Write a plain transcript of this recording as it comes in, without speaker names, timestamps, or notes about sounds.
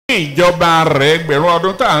ìjọba rẹ̀ ẹgbẹ̀rún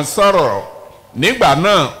ọdún tá à ń sọ̀rọ̀ nígbà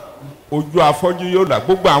náà ojú afọ́jú yóò là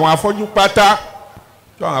gbogbo àwọn afọ́jú pátá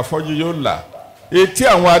tí àwọn afọ́jú yóò là etí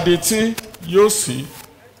àwọn adití yóò ṣí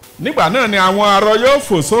nígbà náà ni àwọn arọ yóò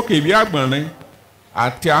fò sókè bí àgbọ̀nrín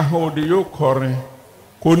àti ahọ́n odi yóò kọrin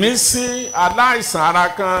kò ní sí aláìsàn ara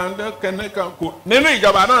kan lẹ́kẹ̀ẹ́nìkan kò nínú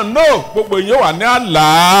ìjọba náà no gbogbo yóò wà ní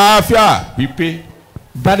àlàáfíà pípé.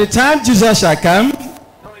 By the time Jesus shall come,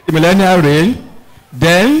 the millennial reign,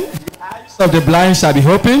 then the eyes of the blind shall be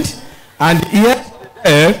opened, and the ears of the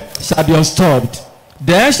deaf shall be unstopped.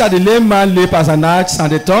 Then shall the lame man leap as an ox,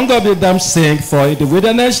 and the tongue of the dumb sing, for in the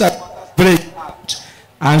wilderness shall break out,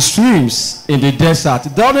 and streams in the desert.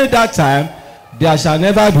 During that time, there shall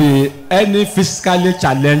never be any physically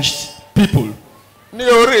challenged people. ní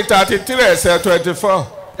orí 33 ẹsẹ̀ 24.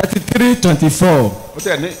 33:24. ó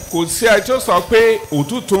tẹ̀ ní kò sí ẹ tó sọ pé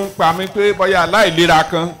òtútù ń pa mí pé bóyá aláìlera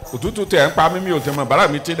kan òtútù tẹ̀ ń pa mí mi ò tẹ̀ mọ̀ bàrà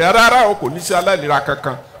mi ti rẹ̀ rárá o kò ní sí aláìlera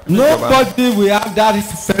kankan. Nobody will have that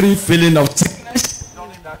very feeling of sickness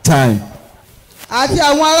during that time. àti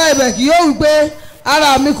àwọn ará ibẹ̀ kì yóò wí pé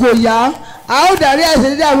ara mi kò yá a ó darí àìsàn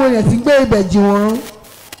dídá àwọn èèyàn tí ń gbé ibẹ̀ jì wọ́n.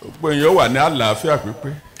 gbogbo èèyàn wà ní àlàáfíà pípé.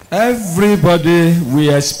 Everybody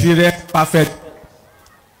will experience perfect.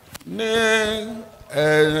 ní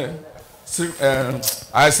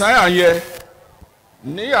àìsáyà yẹn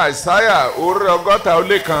ní àìsáyà orí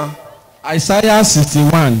 101 Isaiah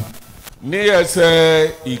 61. ní ẹsẹ̀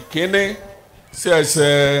ìkíní sí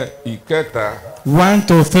ẹsẹ̀ ìkẹta.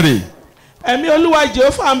 1-3. ẹ̀mí olúwa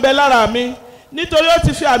jehova ń bẹ lára mi nítorí ó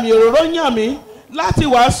ti fi àmì òróró yàn mí láti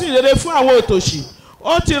wàásù ìrere fún àwọn òtòṣì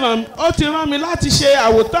ó ti rán mi láti ṣe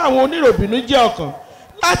àwòtán àwọn oníròbìnújẹ́ ọkàn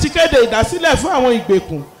láti kéde ìdásílẹ̀ fún àwọn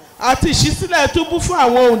ìgbèkùn àti ìṣísílẹ̀ túbú fún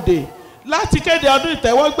àwọn òǹdè láti kéde ọdún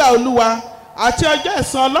ìtẹ́wọ́gbà olúwa àti ọjọ́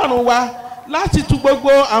ẹ̀san ọlọ́run wa láti tu gbogbo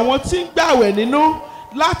àwọn tí ń gbààwẹ̀ nínú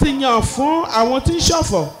láti yàn fún àwọn tí ń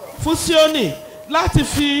ṣọ̀fọ̀ fún Síónì láti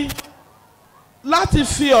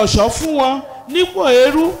fi ọ̀ṣọ́ fún wọn nípò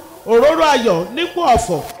eérú òróró ayọ̀ nípò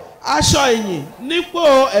ọ̀fọ̀ aṣọ ìyìn nípò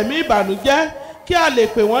ẹ̀mí ìbànújẹ́ kí a lè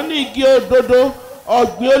pè wọ́n ní igi òdodo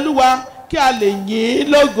ọ̀gbìn olúwa kí a lè yìn ín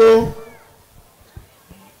lógo.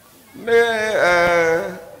 ní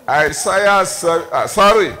Isaiah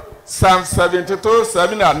Psalm 72,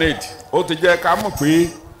 7 and 8 ó ti jẹ́ ká mọ̀ pé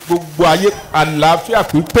gbogbo ayé àlàáfíà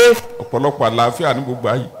pípé ọ̀pọ̀lọpọ̀ àlàáfíà ní gbogbo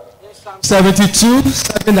ayé. 72,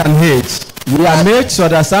 7 and 8. We are made to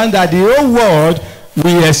understand that the whole world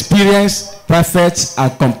will experience perfect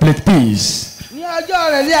and complete peace. ní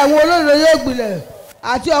ọjọ́ rẹ̀ ní àwọn olódodo yóò gbilẹ̀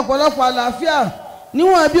àti ọ̀pọ̀lọpọ̀ àlàáfíà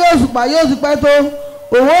níwọ̀n bí òṣùpá yóò ti pẹ́ tó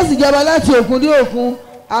òun ó sì jọba láti òkun dé òkun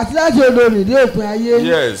àti láti odò rìn dé òpin ayé.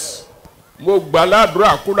 yes mo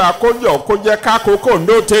gbàládùra kúrò àkójọ kó jẹ́ kákòókò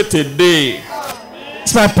ní ó tètè dé.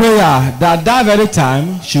 It's my prayer that very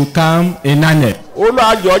time should come in earnest.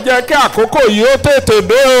 olùwàjọ jẹ́ kí àkókò yìí ó tètè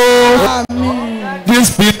dé o. Àmín. This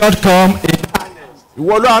period come in earnest.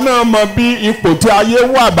 ìwọ ló náà mọ bí ipò tí ayé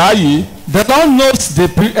wà báyìí. The Lord knows the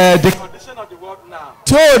condition of the world now.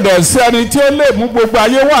 tí ò dẹ̀ sí ẹni tí ó lè mú gbogbo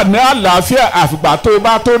ayé wà ní àlàáfíà àfìgbà tó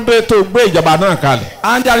bá tó dé tó gbé ìjọba náà kalẹ̀.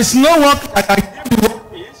 and there is no one that can give you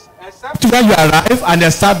peace except when you arrive and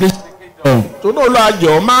establish the kingdom. tó ní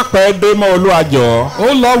olùwàjọ má pẹ́ dé mọ́ olùwàjọ.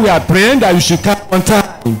 Oh Lord, we are praying that you should come on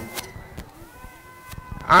time.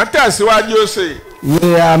 à ń tẹ̀síwájú ó ṣe.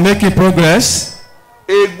 We are making progress.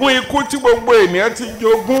 ègún ikú tí gbogbo ènìyàn ti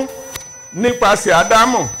jogún nípasẹ̀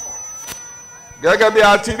Ádámù gẹ́gẹ́ bí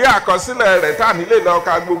a ti rí àkọsílẹ̀ rẹ̀ tá à nílé lọ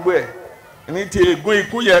ka gbogbo ẹ̀ ní ti ègún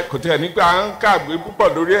ikú yẹ kò tẹ̀ nípa à ń kàgbé púpọ̀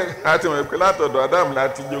lórí ẹ̀ láti mọ̀ pé látọ̀dọ̀ Ádámù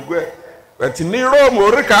láti jogún ẹ̀ bẹ̀tì ní Róòmù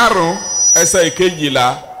orí 5 ẹsẹ̀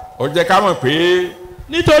 12 ó jẹ́ ká mọ̀ pé.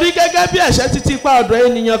 nítorí gẹ́gẹ́ bí ẹ̀ṣẹ̀ ti ti pa ọ̀dọ̀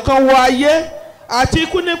ènìyàn kan wọ ayé àti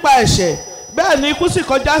ikú nípa ẹ̀ṣẹ̀ bẹ́ẹ̀ ni ikú sì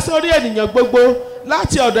kọjá sórí ènìyàn gbogbo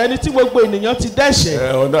láti ọ̀dọ̀ ẹni tí gbogbo ènìyàn ti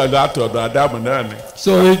dẹ́ṣẹ̀. ọ̀nà látọ̀dọ̀ Ádámù náà ni.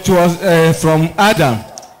 So it was from Adam.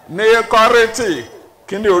 ní Kọ́ríńtì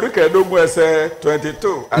kíní orí 15 ẹsẹ̀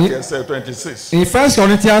 22 àti ẹsẹ̀ 26. In 1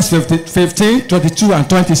 Corinthians 15, 22 and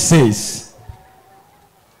 26.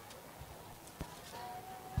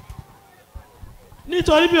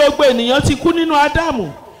 nítorí bí gbogbo ènìyàn ti kú nínú Ádámù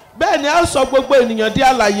bẹ́ẹ̀ ni a ó sọ gbogbo ènìyàn di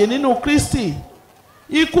alààyè nínú Kristi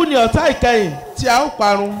ikú ni ọ̀tá ìkẹyìn tí a ó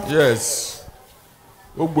parun. yes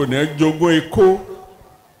gbogbo ènìyàn jogún ikú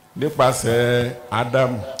nípasẹ̀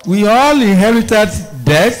Ádámù. We all inherited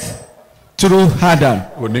death through Adam.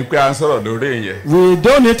 kò ní pé à ń sọ̀rọ̀ lórí ìyẹn. We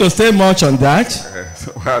don't need to say much on that.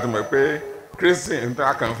 wà á ti mọ̀ pé Kristi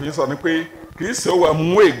níta kàn fi sọ ni pé Kristi ó wà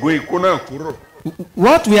mú ègún ikú náà kúrò.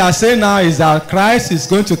 What we are saying now is that Christ is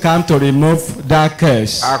going to come to remove that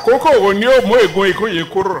curse. àkókò wo ni ó mú ègún ikú yìí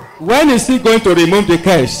kúrò. When is he going to remove the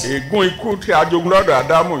curse? ègún ikú tí a jogún lọ́dọ̀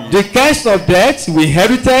Ádámù yìí. The curse of death we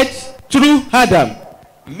inherited through Adam.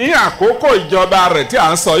 ní àkókò ìjọba rẹ̀ tí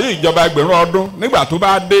à ń sọ yìí ìjọba ẹgbẹ̀rún ọdún nígbà tó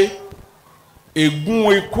bá dé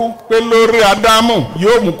ègún ikú pé lórí Ádámù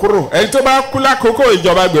yóò mú kúrò. ẹni tó bá kú lákòókò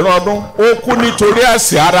ìjọba ẹgbẹ̀rún ọdún ó kú nítorí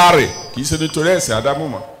ẹ̀ṣẹ̀ ara rẹ̀ kì í ṣe nítorí ẹ̀ṣẹ̀ Ádámù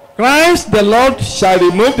mọ́. Christ the Lord shall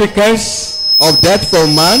remove the curse of death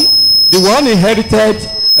from man, the one inherited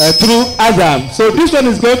through Adam. So this one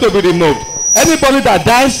is going to be removed. Anybody that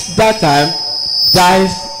dies that time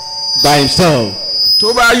dies by himself.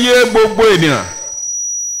 tó bá yé gbogbo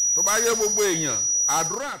ènìyàn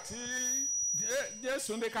àdúrà tí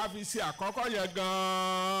Jésù ní ká fi ṣe àkọ́kọ́ yẹn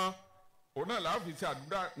gan-an òun náà la fi ṣe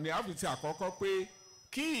àdúrà ní a fi ṣe àkọ́kọ́ pé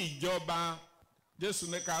kí ìjọba Jésù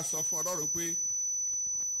ní ká sọ fún Ọlọ́run pé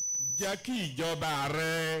jẹ́ kí ìjọba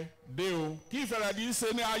rẹ dé o kí ìfẹ́rẹ̀dì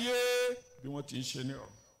ṣe ní ayé bí wọ́n ti ń ṣe ní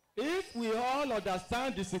ọ̀run. If we all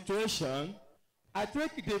understand the situation, I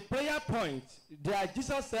think the prayer point that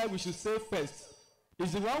Jesus said we should say first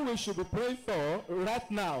is the one we should be praying for right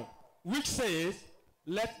now, which says,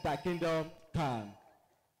 let thy kingdom come.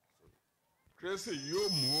 Kristi yóò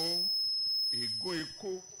mú ègún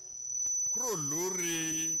ikú kúrò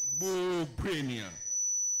lórí gbogbo ènìyàn.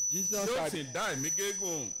 Yóò sì dá ẹ̀mí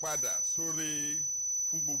gígùn padà sórí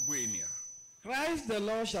fún gbogbo ènìyàn. Christ the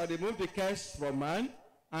Lord shall remove the curse from man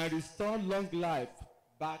and restore long life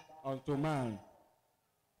back unto man.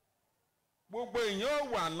 Gbogbo èèyàn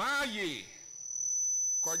wà láàyè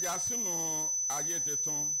kọjá sínú ayé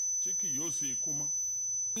tuntun tí kì yóò sí ikú mọ́.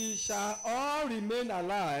 We shall all remain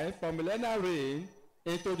alive from millennial reign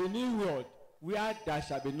into the new world where there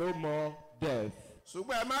shall be no more death.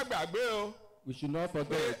 Ṣùgbọ́n ẹ má gbàgbé o. We should not Pé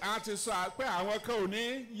forget. a ti sọ pé àwọn kan ò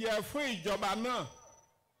ní yẹ fún ìjọba náà.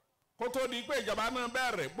 Kó tó di pé ìjọba náà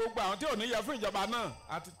bẹ̀rẹ̀ gbogbo àwọn tí ò ní yẹ fún ìjọba náà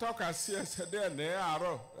àti tọ́ka sí ẹsẹ̀ díẹ̀ ní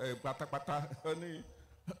àárọ̀ pátápátá ní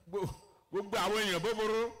gbogbo àwọn èèyàn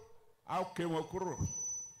búburú á ké wọn kúrò.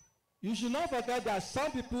 You should not forget that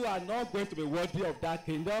some people are not going to be worthy of that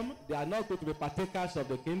kingdom. They are not going to be partakers of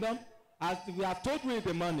the kingdom. As we have told you in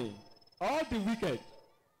the morning, all the wicked,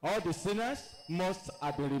 all the sinners must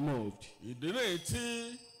have been removed. Ìdílé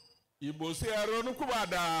tí ìbòsí ẹ̀rọ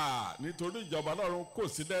oníkùbàdà nítorí ìjọba Ọlọ́run kò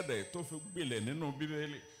sí dẹ̀dẹ̀ tó fi gbilẹ̀ nínú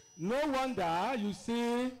Bíbélì. No wonder you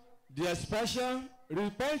see the expression,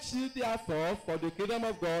 repent ye therefore, for the kingdom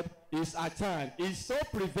of God is at hand. It's so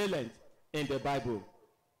prevalent in the Bible.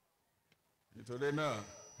 Nítorí náà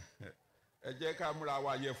ẹ jẹ́ ká múra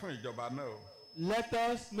wa yẹ fún ìjọba náà o. Let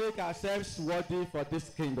us make ourselves worthy for this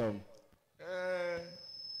kingdom.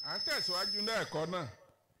 À ń tẹ̀síwájú ní ẹ̀kọ́ náà.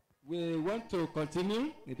 We want to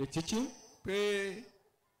continue in the teaching. Pé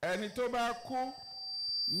ẹni tó bá kú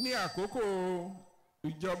ní àkókò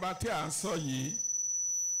ìjọba tí à ń sọ yìí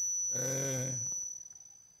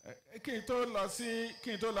kí n tó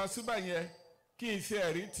lọ síbẹ̀ yẹn kí n ṣe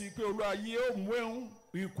ẹ̀rí ti pé Olúwa yóò mú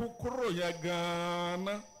ikú kúrò yẹn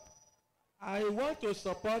gan-an. I want to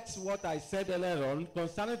support what I said earlier on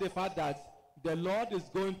concerning the fact that the Lord is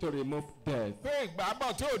going to remove death. Pé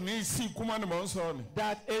ìgbàgbọ́ tí ò ní sí ikú mọ́ ni mò ń sọ ni.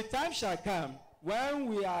 That a time shall come when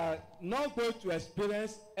we are not going to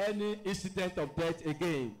experience any incident of death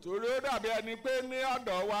again. Torí ó dàbí ẹni pé ní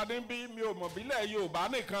ọ̀dọ̀ wa níbí mi ò mọ̀ bílẹ̀ Yorùbá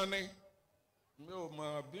nìkan ni mi ò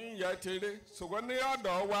mọ̀ bí ìyẹn ti rí ṣùgbọ́n ní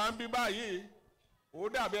ọ̀dọ̀ wa ń bí báyìí ó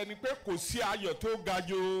dàbí ẹni pé kò sí ayọ̀ tó ga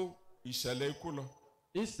ju ìṣẹ̀lẹ̀ ikú lọ.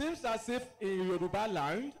 It seems as if in Yoruba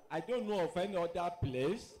land, I don't know of any other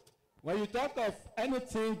place, when you talk of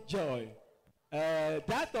anything joy,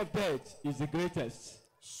 that of death is the greatest.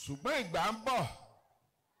 Ṣùgbọ́n ìgbà ń bọ̀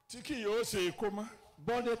tí kì yóò ṣe ikú mọ́.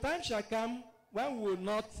 But the time shall come when we will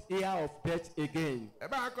not hear of death again. Ẹ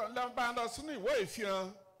bá ń lọ sínú ìwé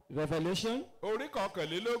ìfihàn. Revelation Orí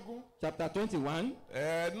kọkànlélógún. chapter 21.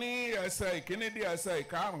 Ní ẹsẹ̀ ìkíní dé ẹsẹ̀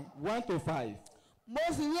ìkarùn-ún. 1-5. Mo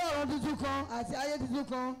sì rí ọ̀run tuntun kan àti ayé tuntun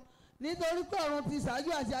kan nítorí pé ọ̀run ti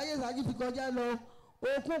ṣáájú àti ayé ṣáájú ti kọjá lọ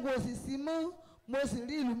òkun kò sì sí mọ́. Mo sì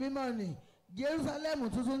rí ìlú mímọ́ nì Jerusalem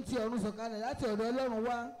tuntun ti ọ̀run sọ̀kalẹ̀ láti ọ̀dọ̀ Ọlọ́run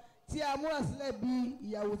wá tí a múra sílẹ̀ bí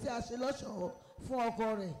ìyàwó tí a ṣe lọ́ṣọ̀ọ́ fún ọkọ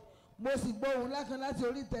rẹ̀. Mo sì gbọ́ ohùn ńlá kan láti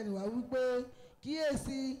orí ìtẹ̀nìwá wípé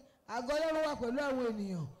kíyèsí àgọ́ Ọlọ́run wà pẹ̀lú àwọn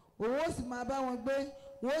ènìyàn òun ó sì máa bá wọn gbé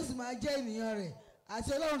wọn ó sì máa jẹ́ ènìyàn rẹ̀ àti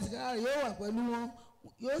Ọlọ́run tìkára rẹ̀ yóò wà pẹ̀lú wọn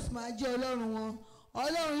yóò sì máa jẹ́ Ọlọ́run wọn.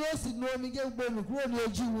 Ọlọ́run yóò sì nu omijé gbogbo nù kúrò ní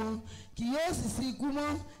ojú wọn kì yóò sì sí ikú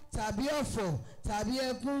mọ́ tàbí ọ̀fọ̀ tàbí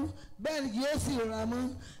ẹkún bẹ́ẹ̀ ni kì yóò sì rà mọ́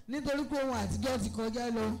nítorí pé ohun àtijọ́ ti kọjá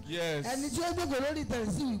lọ. Ẹni tí ó jókòó lórí ìtẹ́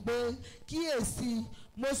sì wípé kíyèsí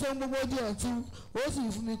mo sọ gbogbo di ọ̀tun ó sì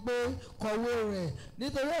fún mi pé kọ̀wé rẹ̀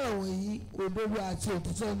nítorí ọ̀rọ̀ wọ̀nyí òdodo àti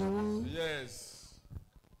òtítọ́ ni wọ́n. yes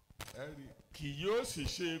kì yóò sì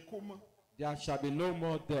ṣe ikú mọ́. There shall be no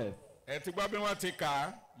more death. ẹ ti gbọ́ bí wọ́n ti kà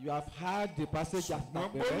á. You have heard the passage as mo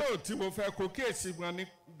gbólóò tí mo fẹ́ kó kíyèsí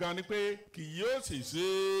gan ni pé kì yóò sì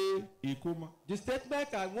ṣe ikú mọ́. The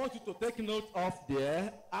statement I want you to take note of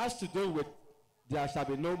there has to do with there shall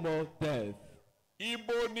be no more death.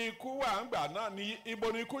 Ibo ni ikú wà ń gbà náà ni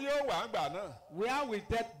ibo ni ikú yóò wà ń gbà náà. Where will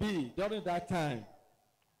death be during that time?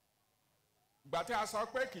 Gbà tí a sọ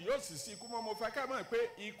pé kì yóò sì sí ikú mọ́ mo fẹ́ kẹ́ mọ̀ pé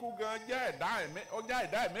ikú gan jẹ́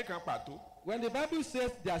ẹ̀dá ẹ̀mí kan pàtó. When the Bible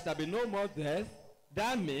says there shall be no more death,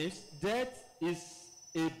 that means death is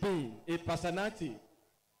a being, a personality.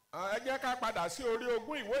 Ẹ jẹ́ ká padà sí orí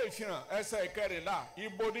ogún ìwé ìfihàn ẹsẹ̀ ìkẹrìnlá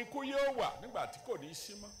ibo ni ikú yóò wà nígbà tí kò ní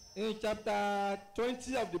sí mọ́. In chapter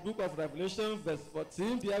 20 of the book of Revelation verse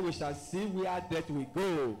 14, there we shall see where death will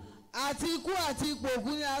go. Àti ikú àti ipò òkú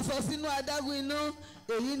ni a sọ sínú adágún iná,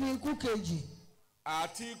 èyí ni ikú kejì.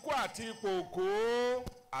 Àti ikú àti ipò òkú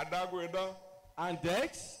adágún iná. And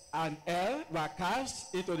death and hell were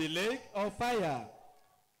cast into the lake of fire.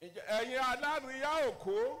 Ẹ̀yin alárìíyá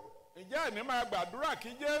òkú, ǹjẹ́ ẹ̀ní máa gbàdúrà kí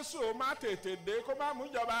Jésù má tètè dé kó má mú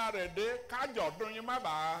ìjọba rẹ̀ dé kájọ̀dún yín má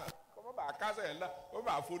bàa kásẹ̀ ńlá ó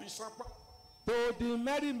bàa forí sánpọ́n. To the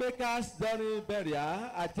merrymakers during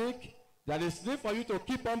burial, I think there is need for you to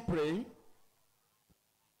keep on praying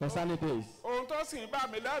concerning this. Ohun tó sì ń bà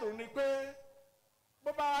mí lẹ́rù ni pé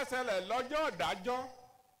bó bá wá ṣẹlẹ̀ lọ́jọ́ ìdájọ́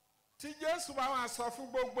tí Jésù bá wá sọ fún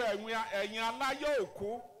gbogbo ẹ̀yin aláyọ̀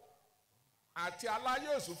òkú àti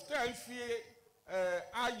aláyọ̀ èṣù tẹ̀ ń fi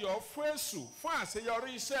ayọ̀ fún èṣù fún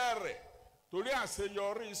àṣeyọrí iṣẹ́ rẹ̀ torí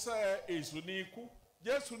àṣeyọrí iṣẹ́ èṣù ní ikú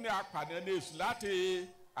Jésù ní apànìyàn ní èṣù láti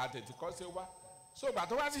àtètèkọ́ṣe wá sógbà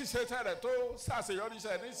tó wá sì ṣe tẹ̀rẹ̀ tó ṣàṣeyọrí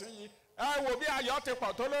iṣẹ́ nísìnyí ẹ wò bí ayọ̀ ti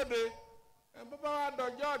pọ̀ tó lóde bó bá wá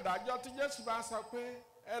dọjọ́ ìdájọ́ tí Jésù bá sọ pé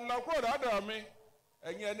ẹ lọ kúrò lọ́dọ̀ mi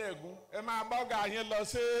ẹ̀yin ẹni ègún ẹ máa bọ́gà yín lọ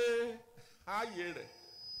sí ààyè rẹ̀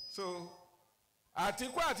so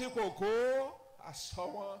àtikú àti kòkó aṣọ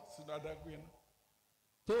wọn sínú adágún iná.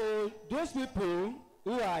 To those people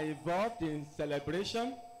who are involved in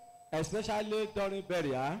celebration, especially during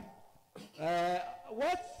burial,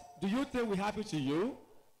 what do you think will happen to you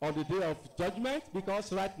on the day of judgment?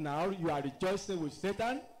 Because right now you are rejoicing with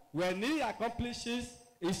Satan. When he accomplishes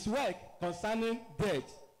his work concerning death,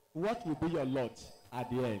 what will be your lot at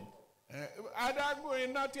the end? Adágún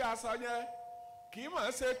iná tí a sọ yẹn kì í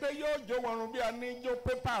mọ̀ ṣe pé yóò jó wọrùn bí ẹni jó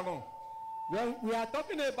pépà rùn. When we are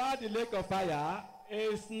talking about the lake of fire,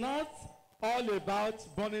 it's not all about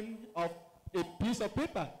burning of a piece of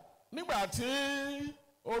paper. Nígbà tí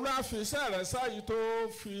Olúwa fi iṣẹ́ rẹ̀ sáyìí tó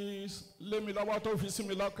fi lé mi lọ́wọ́ tó fi sí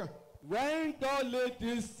mi lọ́kàn. When God laid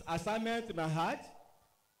this assignment in my heart,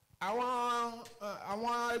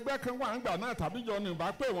 àwọn ẹgbẹ́ kan wà nígbà náà tàbí jọ ní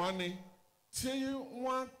ìbá pè wọ́n ni tí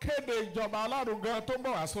wọ́n kéde ìjọba Ọlọ́run gan tó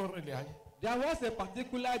bọ̀ wá sórí ilẹ̀ ayé. there was a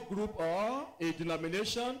particular group or a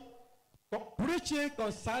denomination preaching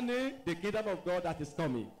concerning the kingdom of God that is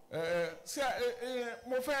coming.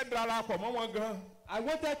 Mo fẹ́ darapọ̀ mọ́ wọn gan. I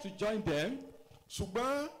wanted to join them.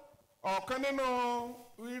 Ṣùgbọ́n ọ̀kan nínú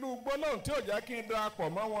irú gbólóhùn tí ò jẹ́ kí n darapọ̀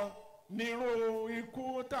mọ́ wọn ní irú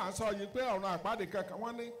ikú tá à ń sọ yìí pé ọ̀run àpáàdé kankan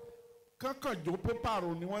wọ́n ní kankan jó pépà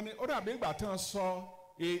rò ni wọ́n ní ó dàbí ìgbà tí wọ́n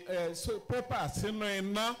sọ pépà sínú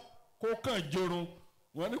iná kó kàn jorun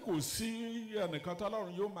wọ́n ní kò sí ẹnìkan tó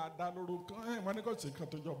Ọlọ́run yóò máa dá lóru kan wọ́n ní kò sí nǹkan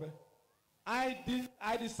tó jọ bẹ́ẹ̀.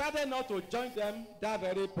 I decided not to join them that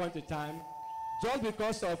very point in time just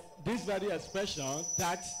because of this very expression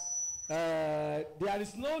that there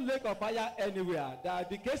is no lake of fire anywhere. That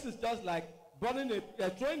the case is just like throwing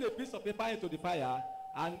a piece of paper into the fire,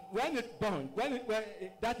 and when it burns,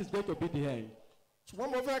 that is going to be the end.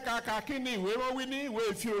 Ṣùgbọ́n mo fẹ́ ka kí ni ìwé wọ́n wí ní ìwé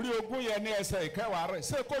ìfi orí ogún yẹn ní ẹsẹ̀ ìkẹwàá rẹ̀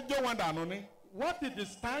ṣé kó jó wọn dànù ni. What is the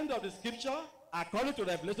stand of the scripture according to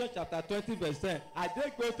Revelation chapter 20 verse 10? Are they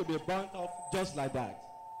going to be burnt off just like that?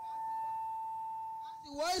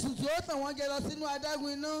 Ìwọ èṣù tí ó tàn wọ́n jẹ lọ sínú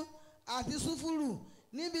adágún iná àti súfúrù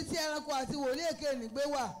níbi tí ẹranko àti wòlíì èké nìgbé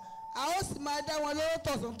wà a ó sì máa dá wọn lóró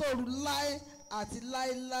tọ̀sán tòru láé àti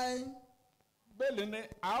láéláé. Bẹ́ẹ̀ni ni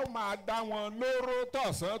a ó máa dá wọn lóró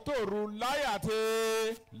tọ̀sán tòru láé àti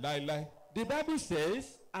láéláé. The Bible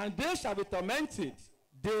says, and they shall be tormented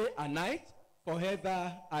day and night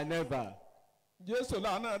forever and ever. Jésù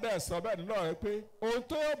lánàá dẹ̀ sọ bẹ́ẹ̀ nílò rẹ pé ohun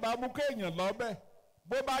tó yóò bá mú kéèyàn lọ bẹ́ẹ̀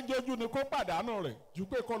bó bá jójú ni kó pàdánù rẹ̀ ju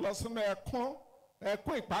pé kó lọ sínú ẹkún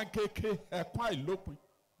ìpánkeke ẹkún àìlópin.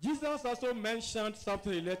 Jesus also mentioned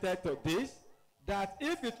something related to this, that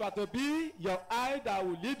if it were to be your eye that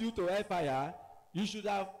will lead you to hellfire, you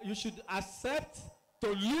should accept to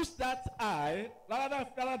lose that eye rather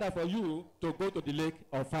than for you to go to the lake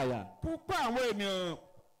of fire. púpọ̀ àwọn ènìyàn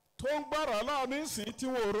tó ń gbọ́rọ̀ lọ́wọ́ nísìnyí tí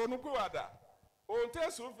wọ́n ronú pìwàdà ohun tí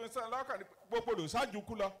èsù fi sàn lọ́kàn ní gbogbo olùṣáájú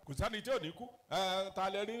kú lọ kò sẹ́ni tí ò ní kú ta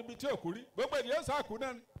lè rí níbi tí ò kú rí gbogbo ènìyàn sàkú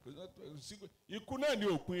náà ni ikú náà ni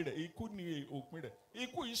òpin rẹ̀ ikú ni òpin rẹ̀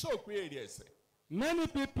ikú yìí sòpin èrè ẹ̀ṣẹ̀. Many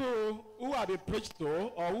people who have been preached to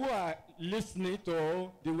or who are listening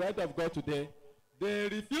to the word of God today, they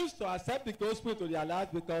refuse to accept the gospel to their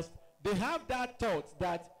lives because they have that thought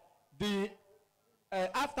that the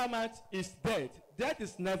aftermath is death. Death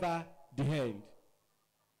is never the end.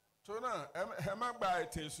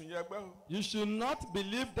 You should not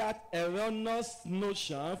believe that erroneous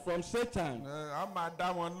notion from Satan.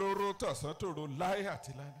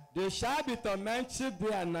 They shall be tormented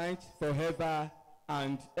day and night forever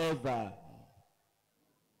and ever.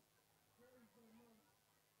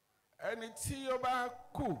 Ẹni tí ó bá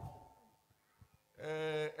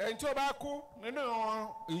kú nínú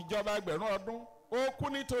ìjọba ẹgbẹ̀rún ọdún ó kú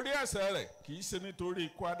nítorí ẹ̀ṣẹ̀ rẹ̀ kì í ṣe nítorí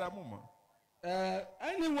ikú Ádámù mọ́.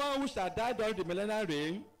 Anyone who shall die during the millennial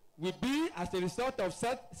reign will be as a result of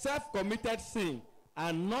self-committed sin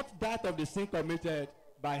and not that of the sin committed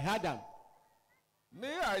by Adam. Ní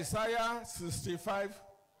Isaiah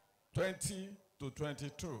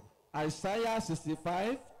 65:20-22. Isaiah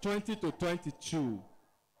 65:20-22.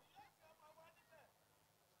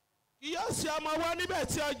 Kì yóò ṣe ọmọ wá níbẹ̀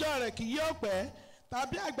tí ọjọ́ rẹ̀ kì yóò pẹ́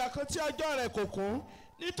tàbí àgbà kan tí ọjọ́ rẹ̀ kò kún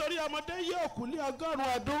nítorí ọmọdé yóò kú ní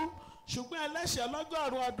 100 ọdún ṣùgbọ́n ẹlẹ́ṣẹ̀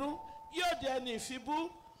 100 ọdún yóò di ẹni ìfibú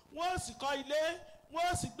wọ́n ó sì kọ́ ilé wọ́n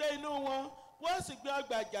ó sì gbé inú wọn wọ́n ó sì gbé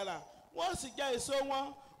ọgbà àjàrà wọ́n ó sì jẹ èso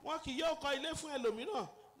wọn kì yóò kọ́ ilé fún ẹlòmíràn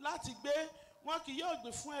láti gbé wọn kì yóò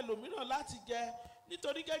gbìn fún ẹlòmíràn láti jẹ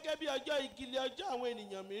nítorí gẹ́gẹ́ bí ọjọ́ igi lé ọjọ́ àwọn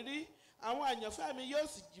ènìyàn mi rí àwọn àyànfẹ́ mi yóò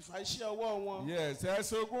sì jìfà iṣẹ́ ọwọ́ wọn. Yes,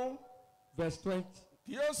 ẹ̀ṣogún. Verse 20.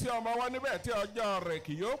 Kì yóò ṣe ọmọ wọn níbẹ̀ tí ọjọ́ rẹ̀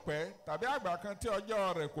kì yóò pẹ́ tàbí àgbà kan tí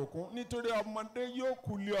ọjọ́ rẹ̀ kò kún nítorí ọmọdé yóò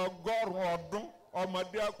kú ní 100 ọdún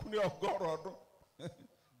ọmọdé á kú ní 100 ọdún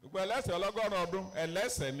gbogbo ẹlẹ́ṣẹ̀ 100 ọdún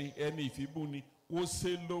ẹlẹ́ṣẹ̀ ni ẹni ìfibú ni ó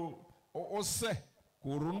ṣẹ̀ kò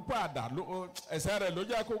ronú padà ẹ̀ṣẹ̀ rẹ̀ ló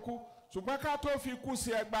jẹ́ kó kú ṣùgbọ́n ká tó fi kú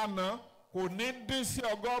sí ẹgbàá náà kò ní dín sí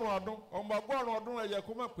 100 ọdún ọmọ 100 ọdún ẹ yẹ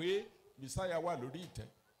kó mọ̀ pé Messiah wà lórí ìtẹ́.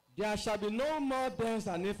 There shall be no more thence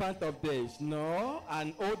an infant of days, nor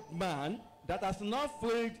an old man that has not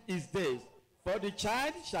filled his days. For the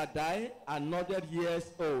child shall die 100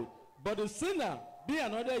 years old, but the sinner,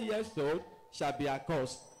 being 100 years old, shall be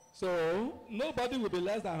accursed. So nobody will be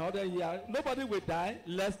less than 100 years. Nobody will die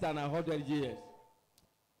less than 100 years.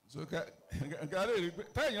 So gàrí rí pé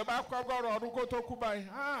téèyàn bá kọ́ 100 ọdún kó tó kú báyìí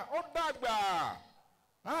ó dàgbà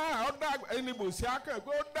ẹni bò sí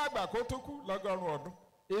akẹ́kọ̀ọ́ ó dàgbà kó tó kú 100 ọdún.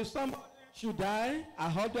 If somebody should die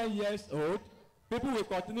 100 years old, people will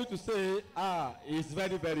continue to say, he's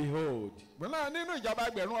very, very old. Bọ́lá nínú ìjọba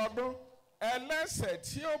ẹgbẹ̀rún ọdún ẹlẹ́ṣẹ̀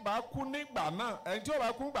tí ó bá kú nígbà náà ẹni tí ó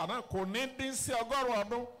bá kú nígbà náà kò ní dín sí 100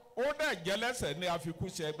 ọdún ó dẹ̀ jẹ́ ẹlẹ́ṣẹ̀ ní àfikún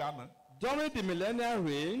ṣe ẹgbàá náà. During the millennial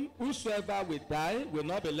reign, whosoever will die will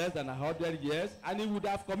not be less than 100 years, and he would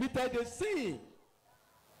have committed a sin.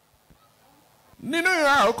 Nínú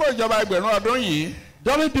àkókò ìjọba ẹgbẹ̀rún ọdún yìí.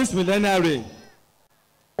 During this millennial reign.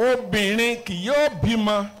 Obìnrin kì yóò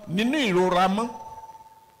bímọ nínú ìrora mọ́.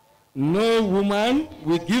 No woman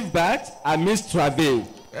will give birth amidst travail.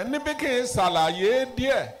 Ẹni bí kì í ṣàlàyé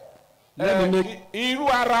díẹ̀. Irú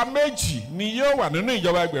ara méjì ni yóò wà nínú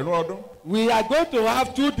ìjọba ẹgbẹ̀rún ọdún. We are going to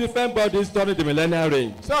have 2 different bodies during the millennial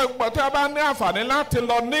reign. Ṣé ìgbà tí a bá ní àǹfààní láti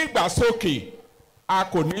lọ ní ìgbàsókè a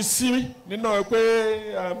kò ní sí nínú pé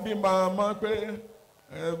bímọ mọ́ pé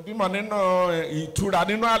bímọ nínú ìtura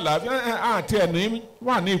nínú àlàáfíà àti ẹni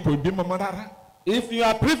wà ní ipò ìbímọ mọ́ rárá. If you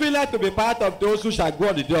are privileged to be part of those who shall go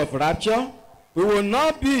on the day of rapture, we will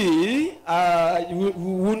not be we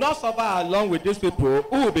will not suffer along with these people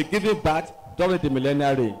who will be giving birth during the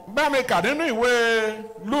millennial reign. Bámi kà nínú ìwé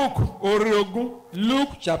Luke orí 20.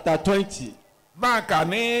 Luke chapter 20. Bámi kà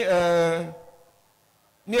ní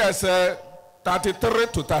ẹsẹ̀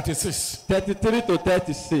 33-36.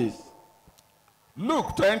 33-36.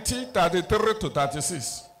 Luke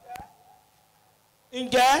 20:33-36.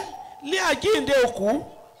 Ǹjẹ́ ní àjíǹde òkú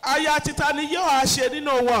aya títa ni yóò á ṣe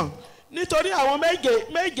nínú wọn nítorí àwọn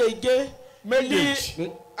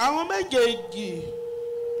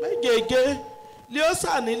méjèèje ni ó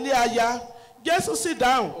sà nílé aya. Jésù sì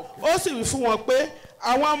dáhùn ó sì wí fún wọn pé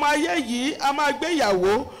àwọn ọmọ ayé yìí a máa gbé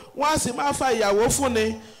ìyàwó wọn a sì máa fa ìyàwó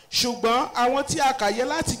fúnni ṣùgbọ́n àwọn tí a kà yẹ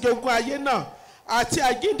láti jogún ayé náà àti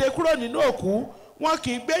àjíǹde kúrò nínú òkú wọn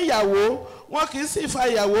kì í gbé ìyàwó wọn kì í sì fa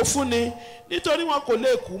ìyàwó fúnni nítorí wọn kò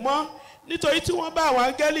lè kú mọ́ nítorí tí wọ́n bá àwọn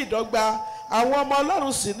áńgẹ́lì dọ́gba àwọn ọmọ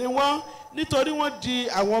ọlọ́run sì ni wọ́n nítorí wọ́n di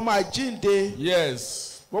àwọn ọmọ àjíǹde. yes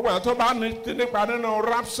gbogbo àwọn tó bá nípa nínú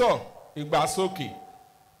rapture ìgbàsókè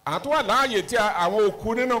àwọn tó wà láàyè tí àwọn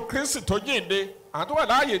òkú nínú Kristi tó jíǹde àwọn tó wà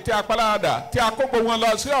láàyè tí a palára tí a kó gbogbo wọn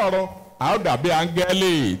lọ sí ọ̀run a ó dàbí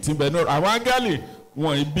áńgẹ́lì tí bẹ̀ náà àwọn áńgẹ́lì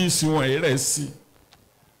wọn ibi sí wọn rẹ̀ sí.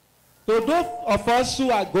 So those of us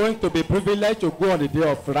who are going to be privileged to go on the day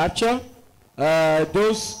of rapture,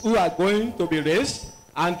 those who are going to be raised,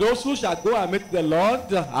 and those who shall go and meet the Lord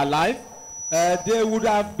alive, they would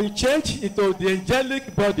have been changed into the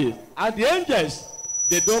angelic body. And the angels,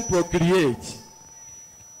 they don't procreate.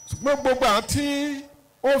 gbogbo àwọn tí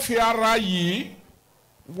ó fi ara yìí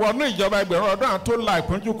wọnú ìjọba ẹgbẹ̀rún ọdún àwọn tó la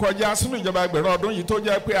ìpọ́njú kọjá sínú ìjọba ẹgbẹ̀rún ọdún yìí tó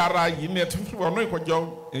jẹ́ pé ara yìí ni ẹtí wọnú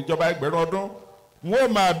ìjọba ẹgbẹ̀rún ọdún wọ́n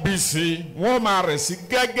máa bí sí wọ́n máa rẹ̀ sí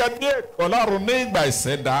gẹ́gẹ́ bí ètò Ọlọ́run ní ìgbà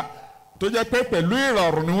ìṣẹ̀dá tó jẹ́ pé pẹ̀lú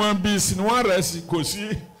ìrọ̀rùn ni wọ́n bí sí ni wọ́n rẹ̀ sí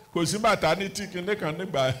kò sí bàtà ní tí kìnìún kan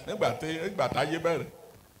nígbà táyé bẹ̀rẹ̀.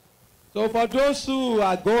 So for those who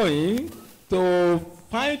are going to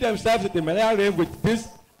find themselves in the millennial reign with this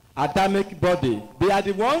Adamic body, they are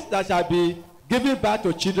the ones that shall be giving birth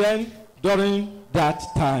to children during that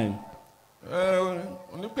time.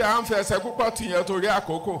 ní pé à ń fi ẹsẹ̀ púpọ̀ tìyẹn torí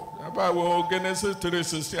àkókò báwo Genesis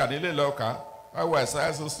 3:60 ànílè lọ́ọ̀ká báwo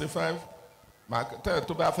Isaiah 65 tẹ̀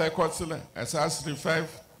tó bá fẹ́ kọ́ sílẹ̀ Isaiah 65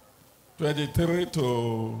 23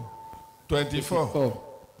 to 24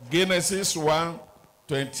 Genesis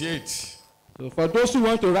 1:28. So for those who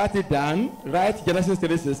want to write it down, write Genesis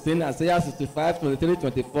 3:16, Isaiah 65, 23,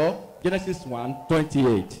 24, Genesis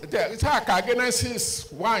 1:28. Ṣáà ka Genesis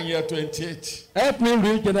 1:28. Help me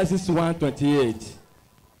read Genesis 1:28.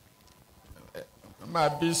 Máa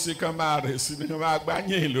bí sí kan máa rẹ̀ sí ni máa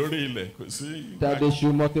gbáyìn lórí ilẹ̀ kò sí. That they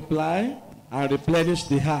should multiply and replenish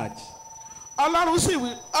the heart.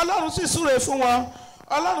 ọlọ́run sì súre fún wọn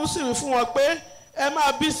ọlọ́run sì wí fún wọn pé ẹ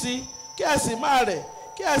máa bí sí kí ẹ sì máa rẹ̀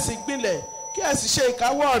kí ẹ sì gbilẹ̀ kí ẹ sì ṣe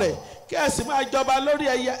ìkáwọ́ rẹ̀ kí ẹ sì máa jọba lórí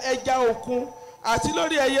ẹja òkun àti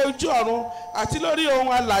lórí ẹyẹ ojú ọ̀run àti lórí ohun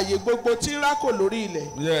alààyè gbogbo tí ń rákò lórí ilẹ̀.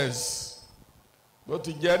 yes bó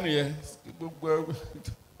ti jẹ́ nìyẹn gbogbo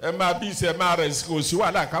ẹ máa bí sí ẹ máa rẹ̀ sí kò sí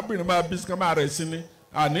wàhálà kábìnrin máa bí sí ká máa rẹ̀ sí ni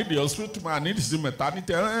ànídìí hospital máa nídìí sí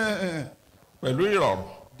maternity pẹ̀lú ìrọ̀rùn.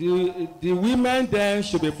 The women then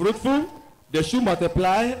should be fruitful, they should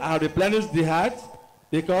multiply and replenish the heart,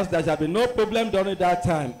 because there shall be no problem during that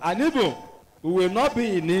time. And even we will not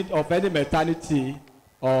be in need of any maternity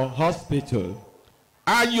or hospital.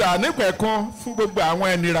 Ayọ̀ ànípẹ̀kun fún gbogbo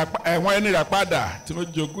àwọn ẹnìrà padà tí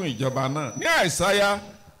wọ́n jogún ìjọba náà. Ní Àìsáyà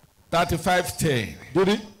 35:10.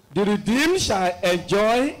 The redeemed shall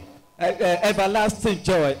enjoy everlasting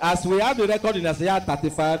joy, as we have the record in Isaiah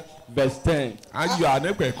 35:10. Ayọ̀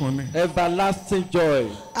ànípẹ̀kun ni. Everlasting joy.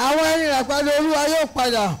 àwọn ẹni ìràpadà Olúwa yóò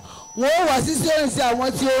padà wọ́n ó wá sí Síónì sí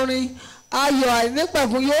àwọn tí ó rin ayọ̀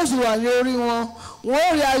àìnípẹ̀kun yóò sì wà ní orí wọn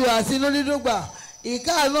wọ́n ó rí ayọ̀ àti inú dídùn gbà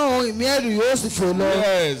ìkáàánú ohun ìmí ẹ̀rù yóò sì fò lọ.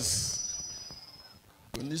 yes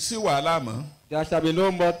kò ní sí wàhálà mọ́. There shall be no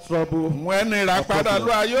more trouble. Wọ́n ẹni ìràpadà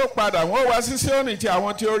Olúwa yóò padà wọ́n wá sí Síónì tí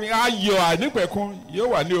àwọn tí ó rin ayọ̀ àìnípẹ̀kun yóò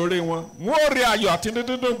wà ní orí wọn wọ́n ó rí ayọ̀ àti inú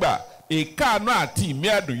dídùn gbà ìkáàánú àti ìmí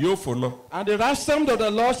ẹ̀dùn yóò fò lọ. And the ransomed of the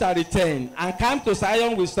Lord shall return and come to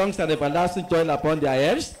Zion with songs and everlasting joy upon their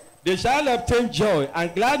heads. They shall obtain joy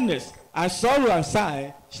and gladness, and sorrow and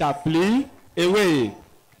sigh shall flee away.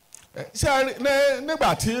 Ṣé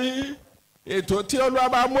nígbà tí ètò tí Olúwa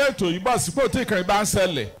bá mú ètò yìí bọ̀ sípò tí ìkànnì bá ń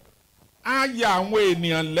ṣẹlẹ̀ á ya àwọn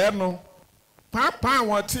ènìyàn lẹ́nu pàápàá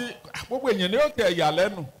àwọn tí gbogbo èèyàn ní òkè ẹ̀yà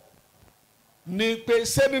lẹ́nu ni pé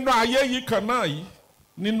ṣé nínú ayé yìí kan náà yìí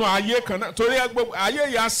nínú ayé kan náà torí gbogbo ayé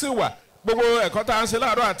yìí á sì wà gbogbo ẹ̀kọ́ tá à ń ṣe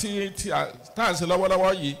láàárọ̀ àti tá à ń ṣe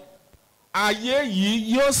lọ́wọ́lọ́wọ́ yìí ayé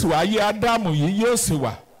yìí yóò sì wà ayé Ádámù yìí yóò sì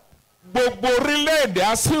wà gbogbo orílẹ̀-èdè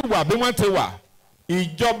á sì wà bí wọ́n ti wà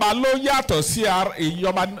ìjọba ló yàtọ̀ sí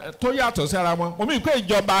ìjọba tó yàtọ̀ sí ara wọn mo mí pé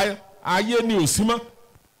ìjọba ayé ni ò sí mọ́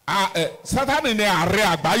Sátánì ni ààrẹ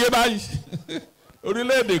àgbáyé báyìí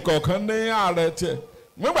orílẹ̀-èdè kọ̀ọ̀kan ní ààrẹ tiẹ̀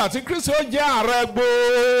nígbà tí Kristi ó jẹ́ ààrẹ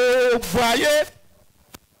gbogbo ayé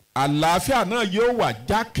àlàáfíà náà yóò wà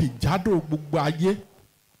jákèjádò gbogbo ayé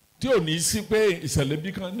tí ò ní sí pé ìṣẹ̀lẹ̀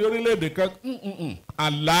bí kan ní orílẹ̀-èdè kan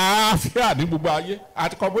àlàáfíà ní gbogbo ayé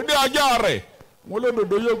àti kọ̀ọ̀pọ̀ ní ọjọ́ rẹ̀ wọ́n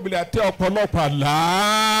lódodo yóò gbilẹ̀ àti ọ̀pọ̀lọpọ̀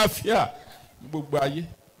àlàáfíà ní gbogbo ayé.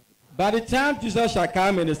 By the time Jesus shall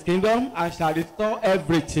come in his kingdom and shall restore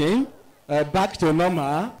everything back to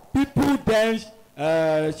normal, people then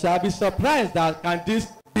shall be surprised that can this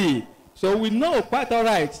be. So we know quite all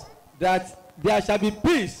right that there shall be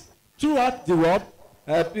peace throughout the world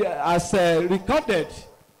as recorded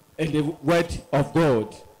in the word of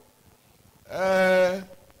God.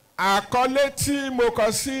 àkọlé tí mo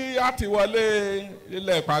kọ sí àtiwọlé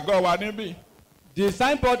ilẹ̀ ìpàgọ́ wa níbí. The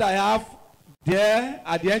signboard I have there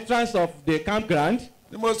at the entrance of the campground.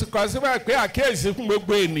 ni mo sì kọ síbẹ̀ pé àkíyèsí fún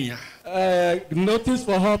gbogbo ènìyàn. Notice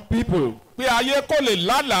for all people. pé ayé kò lè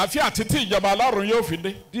lálàáfíà títí ìjọba ọlọ́run yóò fi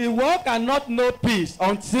dé. The world cannot know peace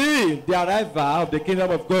until the arrival of the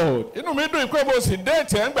kingdom of God. inú mi dùn pé mo sì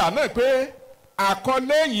déètì ẹ̀ngbà náà pé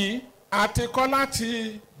àkọlé yìí àti kọ́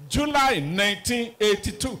láti July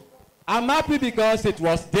 1982. I'm happy because it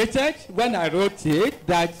was dated when I wrote it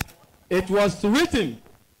that it was written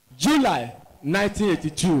July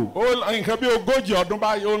 1982. ó nǹkan bí ogójì ọdún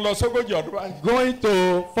báyìí ó ń lọ sógójì ọdún báyìí. Going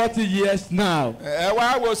to 40 years now. ẹ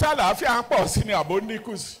wá wo sálàáfíà ń pọ̀ sí ni àbó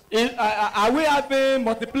dínkù sí. Are we having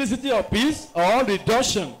multiplicity of peace or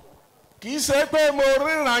reduction? kì í ṣe pé mo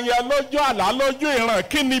ríran yẹn lójú àlá lójú ìran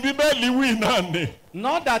kí ni bíbélì wí náà ni.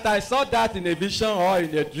 Not that I saw that in a vision or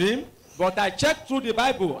in a dream, but I checked through the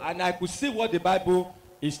Bible and I could see what the Bible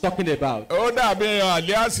is talking about. ó dàbí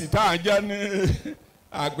àlíàsì tá à ń jẹ́ ní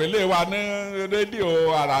àgbélé wa ní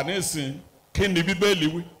rédíò àrà nísìn kí ni bíbélì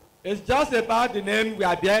wí. It's just about the name we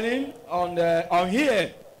are bearing on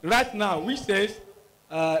here right now, which says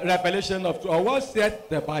Revelation of, or what said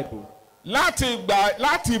the Bible. láti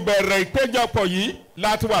bẹ̀rẹ̀ ìpéjọpọ̀ yìí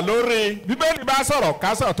láti wà lórí bíbélì bá sọ̀rọ̀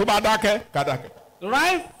ká sọ̀rọ̀ tó bá dákẹ́ ká dákẹ́.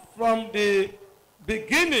 Right from the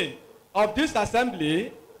beginning of this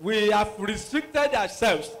assembly, we have restricted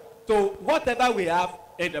ourselves to whatever we have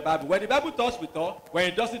in the Bible. When the Bible talks, we talk. When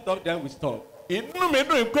it doesn't talk, then we stop. inú mi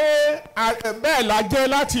dùn pé bẹ́ẹ̀ la jẹ́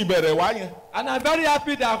láti ìbẹ̀rẹ̀ wá yẹn. And I'm very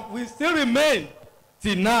happy that we still remain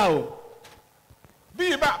till now.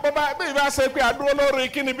 bí ìbá ṣe pé a dúró lórí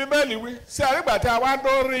kí ni bíbélì wí ṣé àrígbà tí a wá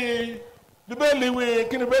dórí bíbélì wí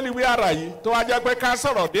kí ni bíbélì wí ara yìí tó wá jẹ́ pé ká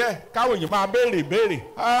sọ̀rọ̀ díẹ̀ káwọn èèyàn máa béèrè béèrè.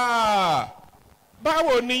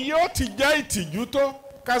 báwo ni yóò ti jẹ́ ìtìjú tó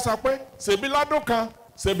ká sọ pé ṣèbí lọ́dún kan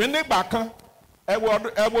ṣèbí nígbà kan ẹ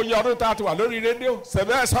wo iye ọdún tá a ti wà lórí rédíò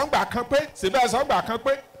ṣèbí ẹ̀sán gbà kan pé ṣèbí ẹ̀sán gbà kan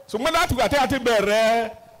pé ṣùgbọ́n láti gbà tí a ti bẹ̀rẹ̀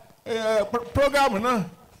prógámù náà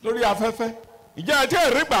lórí afẹ́fẹ́ ìjẹ́ ẹ̀ tí ẹ̀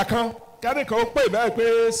rí gbà kan kẹ́nìkan ó pè bẹ́ẹ̀ pé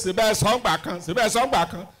ṣèbí ẹ̀sán gbà kan ṣèbí ẹ̀sán gbà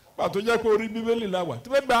kan pàtó jẹ́ pé orí bíbélì la wà tí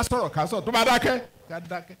bẹ́ẹ̀ bá sọ̀rọ̀ ká sọ̀rọ̀ tó bá dákẹ́ ká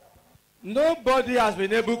dákẹ́. Nobody has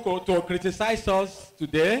been able to criticize us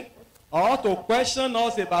today or to question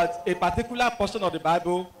us about a particular portion of the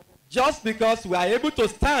Bible just because we are able to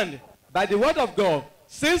stand by the word of God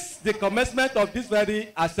since the commencement of this very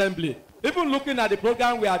assembly. Even looking at the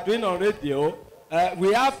program we are doing on radio,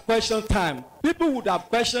 we have question time. People would have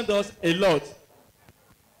questioned us a lot.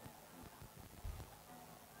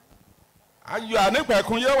 ayọ̀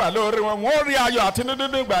ànípẹ̀kun yóò wà lórí wọn wọ́n rí ayọ̀ àti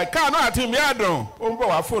dídín gbà káàánú àti ìmí àdùn ó ń bọ̀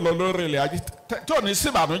wá fò lọ lórí ilẹ̀ ayé tí ò ní sí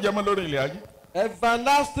ìbànújẹ́ mọ́ lórí ilẹ̀ ayé.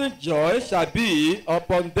 Everlasting joy shall be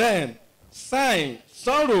upon them. Sighing,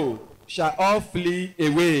 sorrow shall all flee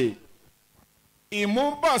away.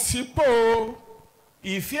 ìmúbọ̀sípò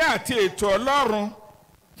ìfẹ́ àti ètò ọlọ́run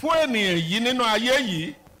fún ènìyàn yìí nínú ayé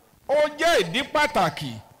yìí ó jẹ́ ìdí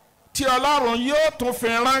pàtàkì tí ọlọ́run yóò tún fi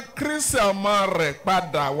rán Kristi ọmọ rẹ̀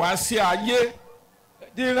padà wá sí ayé.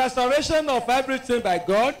 The restoration of everything by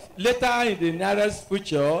God later in the nearest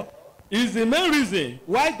future is the main reason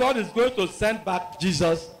why God is going to send back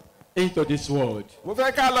Jesus into this world. mo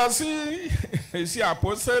fẹ́ ká lọ sí èsì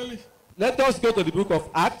àpọ́sẹ́lì. Let us go to the book of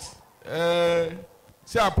Acts.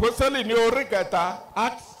 sí àpọ́sẹ́lì ní orí kẹta.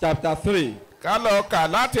 Acts chapter 3. ká lọ kà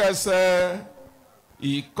láti ẹsẹ̀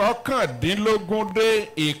ìkọkàndínlógún dé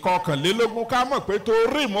ìkọkànlélógún ká mọ̀ pé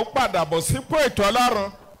torí ìmúpadàbọ̀ sípò ètò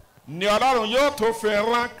ọlọ́run ni ọlọ́run yóò tó fi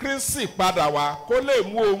rán Kristi padà wá kó lè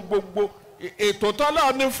mú ohun gbogbo ètò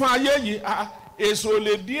tọ́lọ́ ní fún ayé yìí èso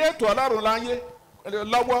lè dí ètò ọlọ́run láyé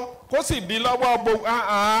lọ́wọ́ kó sì di lọ́wọ́ gbogbo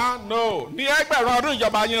no ní ẹgbẹ̀rún ọdún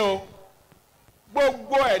ìjọba yẹn o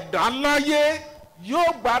gbogbo ẹ̀dá láyé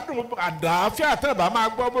yóò gbádùn àdáfíà tẹ̀bá máa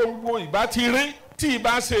gbọ́ gbogbo ìbá ti rí tí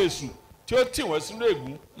ìbá ṣe èṣù tí ó tì wọ́n sínú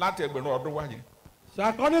ègún láti ẹgbẹ̀rún ọdún wáyé. So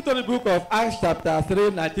according to the book of Acts chapter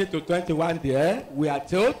 3, 19 to 21 there, we are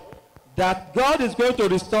told that God is going to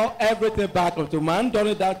restore everything back unto man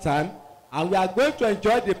during that time, and we are going to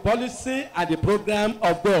enjoy the policy and the program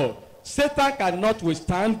of God. Satan cannot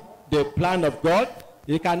withstand the plan of God.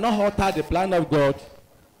 He cannot alter the plan of God.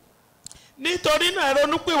 nítorí náà ẹ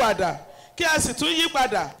ronúpìwàdà kí a sì tún yí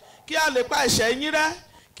padà kí a lè pa ẹ̀ṣẹ̀ yín rẹ́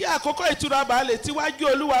kí àkókò ìtura bá lè tíwájú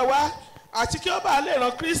Olúwa wá àti kí ó bá lè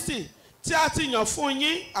rán Kristi tí a ti yàn fún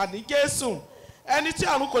yín àní Jésù ẹni tí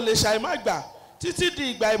àrùn kò lè ṣàìmá gbà títí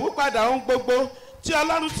di ìgbà ìmúpadà ohun gbogbo tí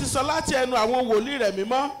Ọlọ́run ti sọ láti ẹnu àwọn wòlíì rẹ̀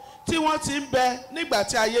mímọ́ tí wọ́n ti ń bẹ nígbà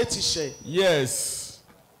tí ayé ti ṣẹ̀. Yes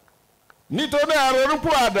nítorí ẹ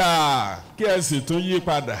ronúpìwàdà kí ẹ sì tún yí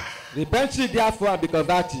padà. Repent ye therefore and be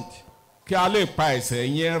converted, kí a lè pa ẹ̀ṣẹ̀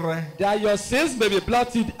yín rẹ́. that your sins may be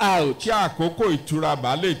blotted out, Kí àkókò ìtura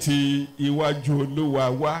bá lè ti iwájú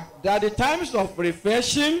Olúwa wá. that the times of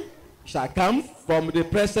refreshing shall come from the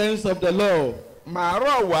presence of the Lord. Màá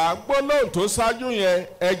rọ̀ wá gbólóhùn tó ṣáájú yẹn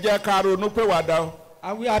ẹ jẹ́ ká ronú pìwàdà o.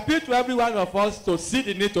 And we appeal to every one of us to see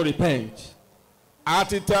the need to repent. A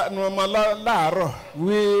ti tẹnumọ́ láàárọ̀.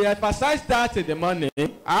 We emphasize that in the morning,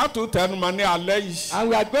 A tún tẹnumọ́ ní alẹ́ yìí. and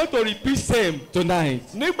we are going to repeat same tonight.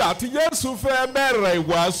 Nígbà tí Jésù fẹ́ bẹ̀rẹ̀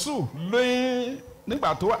ìwàásù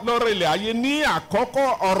nígbà tó wà lórí ilẹ̀ ayé ní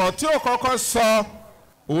àkọ́kọ́ ọ̀rọ̀ tí ó kọ́kọ́ sọ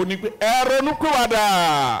òun ni pé ẹ ronú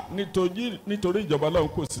pìwàdà nítorí ìjọba Ọlọ́run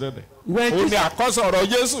kò sí rẹ̀. Òun ni àkọ́sọ ọ̀rọ̀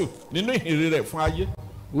Jésù nínú ìhìnrere rẹ̀ fún ayé.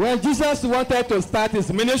 When Jesus wanted to start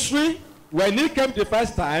his ministry, when he came the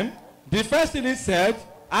first time, the first thing he said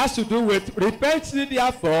has to do with repent ye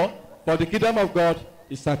therefore, for the kingdom of God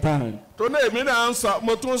is at hand. Tó ní èmi náà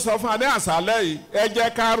mo tún sọ fún wa ní àṣálẹ́ yìí ẹ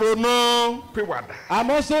jẹ́ ká ronú pìwàdà. I'm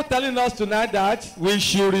also telling us tonight that we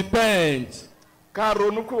should repent. Ká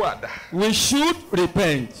ronú pìwàdà. We should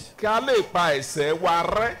repent, Kí a lè pa ẹ̀ṣẹ̀ wa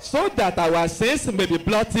rẹ́. so that our sins may be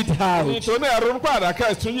blotted out. Nítorí ẹ ronú pìwàdà kí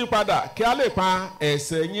ẹ tún yí padà kí a lè pa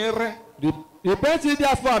ẹ̀ṣẹ̀ yín rẹ́. Repent ye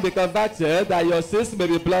therefore and be converted, that your sins may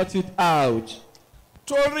be blotted out.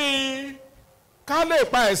 Torí ká lè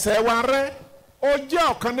pa ẹ̀ṣẹ̀ wa rẹ́ ó jẹ́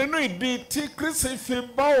ọ̀kan nínú ìdí tí Kristi fi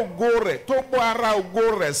bọ́ ògo rẹ̀ tó gbọ́ ara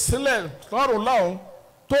ògo rẹ̀ sílẹ̀ lọ́rùn lọ́hùn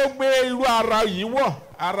tó gbé irú ara yìí wọ̀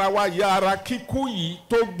ara wa yìí ara kíkú yìí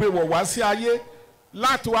tó gbé wọ̀ wá sí ayé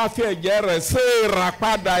láti wá fi ẹ̀jẹ̀ rẹ̀ ṣe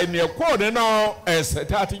ìràpadà ènìyàn kúrò nínú ẹ̀ṣẹ̀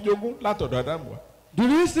tí a ti jogún látọ̀dọ̀ Ádámù wá. The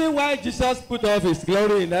reason why Jesus put off his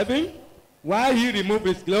glory in heaven, why he removed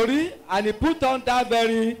his glory and he put on that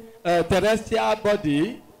very terrestrial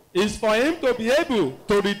body, is for him to be able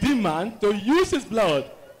to redeem man, to use his blood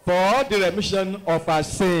for the remission of our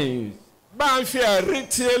sins. Bá ń fi ẹ̀rí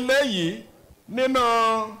ti eléyìí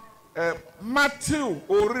nínú Matthew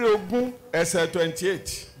orí 20 ẹsẹ̀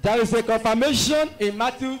 28. There is a confirmation in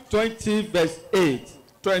Matthew 20 verse 8.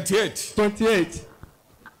 28.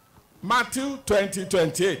 Matthew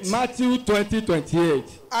 20:28. Matthew 20:28.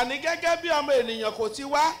 àní gẹ́gẹ́ bí ọmọ ènìyàn kò ti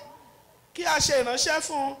wá kí a ṣe ìránṣẹ́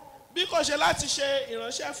fún un bí kò ṣe láti ṣe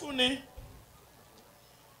ìránṣẹ́ fún ni.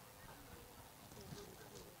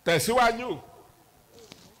 Tẹ̀síwájú.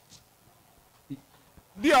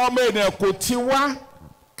 Bí ọmọ ènìyàn kò ti wá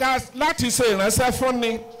láti ṣe ìránṣẹ́ fún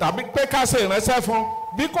ni tàbí pé ká ṣe ìránṣẹ́ fún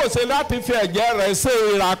bí kò ṣe láti fi ẹ̀jẹ̀ rẹ̀ ṣe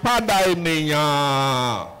ìràpadà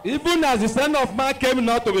ènìyàn. Even as the Son of Man came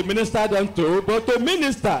not to be ministered unto, but to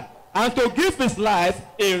minister and to give his life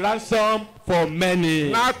a ransom for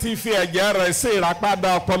many. Láti fi ẹ̀jẹ̀ rẹ̀ ṣe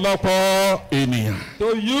ìràpadà ọ̀pọ̀lọpọ̀ ènìyàn.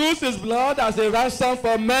 To use his blood as a ransom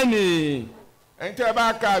for many. Ẹni tí ẹ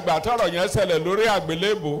bá ka àgbà tọrọ yẹn ṣẹlẹ̀ lórí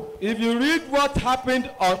àgbélébò. If you read what happened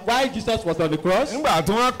on why Jesus was on the cross, Nígbà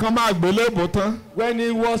tí wọ́n kan mọ́ àgbélébò tán. when he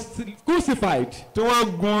was crucified Tí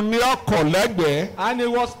wọ́n gún ní ọ̀kọ̀ lẹ́gbẹ̀ẹ́. and he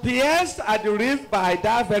was pierced at the rib by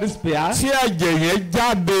that very spear, Tí ẹ̀jẹ̀ yẹn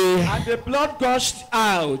jáde. and the blood gushed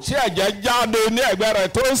out. Tí ẹ̀jẹ̀ jáde ní ẹ̀gbẹ́ rẹ̀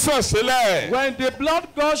tó ń sàn sílẹ̀. When the blood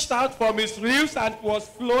gushed out from his ribs and was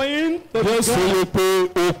flowing to the Jésù ground, wí pé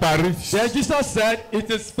ó parí. then Jesus said, "It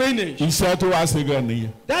is finished." Iṣẹ́ tó wá ṣe gan nìyẹn.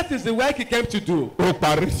 That is the work he came to do. Ó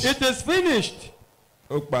parí. It is finished.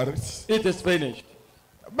 Ó parí. It is finished.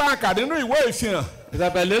 Báńkà nínú ìwé ìfihàn.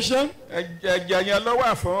 Revelation, Ẹ̀jẹ̀ yẹn ló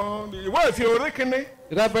wà fún ìwé ìfihàn orí kínní.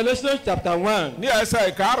 Revelation chapter 1, Ní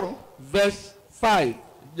ẹsẹ̀ ìkarùn-ún. verse 5.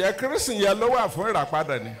 Jẹ́ Kírísì yẹn ló wà fún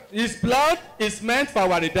ìràpadà ni. His blood is meant for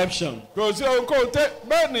our redemption. Kò sí ohunkóhun tẹ́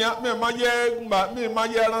bẹ́ẹ̀ ni mi máa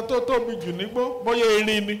yẹ ẹran tó tóbi jù nígbó bóyá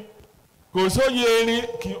erin ni. Kò sóye erin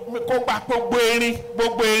kó gba gbogbo erin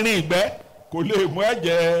ìgbẹ́ kò lè mú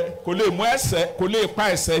ẹ̀jẹ̀ kò lè mú ẹ̀ṣẹ̀ kò lè pa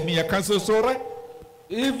ẹ̀ṣẹ̀ ènìyàn kan ṣoṣo rẹ́.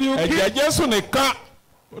 If you Ẹ̀jẹ̀ kill, Jésù nìkan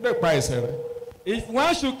ó lè pa ẹ̀ṣẹ̀ rẹ́. if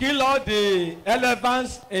one should kill all the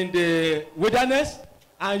elephants in the wilderness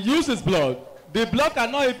and use his blood, the blood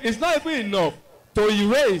is not even enough to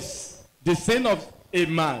erase the sin of a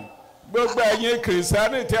man. Gbogbo ẹ̀yin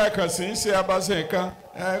kìrìsìtẹ́nì tí ẹ kàn sí ń ṣe abọ́sẹ̀ nǹkan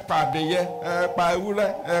ẹ pa adìyẹ ẹ pa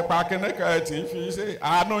ewúrẹ́ ẹ pa kìnnìkan ẹ tì í fi ṣe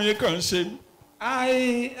àánú yín kàn ń ṣe mí.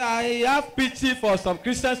 I have pity for some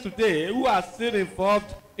Christians today who are still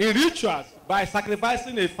involved in rituals by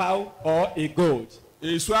sacrificing a fowl or a goat.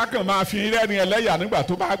 Èso akàn máa fi rẹ́ni ẹlẹ́yà nígbà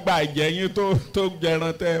tó bá gba ẹ̀jẹ̀ yín tó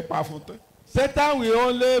jẹran tẹ́ ẹ pa fún tán. Satan will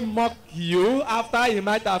only mock you after he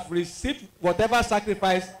might have received whatever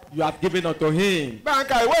sacrifice you have given unto him.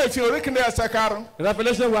 Báńkà ìwé ìfihàn orí kìíní ẹsẹ̀ karùn-ún.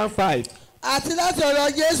 Revelation 1:5. àti láti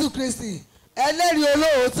ọ̀rọ̀ Jésù Kristi ẹlẹ́rìí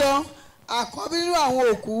olóòótọ́ àkọ́bí nínú àwọn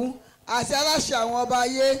òkú àti aláṣẹ àwọn ọba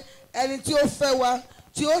ayé ẹni tí ó fẹ́ wa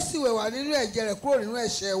tí ó sì wẹ̀ wá nínú ẹ̀jẹ̀ rẹ̀ kúrò nínú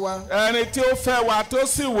ẹ̀ṣẹ̀ wa. ẹni tí ó fẹ́ wa tó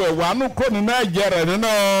sì wẹ̀ wá nù kó nínú ẹ̀jẹ̀ rẹ̀ nínú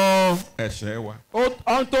ẹ̀ṣẹ̀ wa.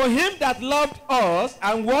 Unto him that loved us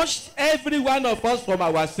and washed every one of us from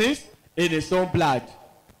our sins in his own blood.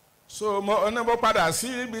 so mo padà sí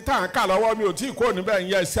ibi tá à ń kà lọ́wọ́ mi ò tí ì kó níbẹ̀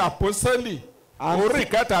yẹn sí àpọ́sẹ́lì orí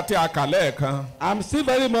kẹta tí a kà lẹ́ẹ̀kan. I'm still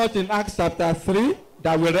very much in Acts chapter 3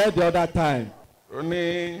 that we read the other time. ó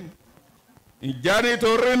ní ìjẹ́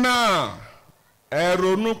nítorí náà ẹ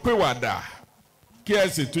ronú pìwàdà kí ẹ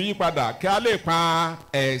sì tún yí padà kí a lè pa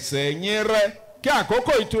ẹ̀ṣẹ̀ yín rẹ́ kí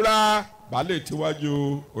àkókò ìtura bá lè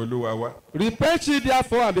tíwájú Olúwa wa. Repent ye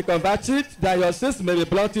therefore and be converted, that your sins may be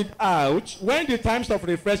blotted out, when the times of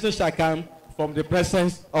refreshing shall come from the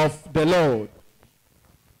presence of the Lord.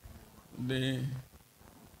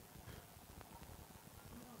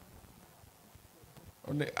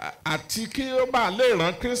 Àti kí ó bá lè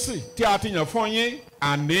rán Kristi tí a ti yàn fún yín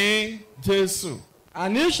àní Jésù.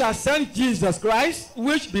 And he shall send Jesus Christ,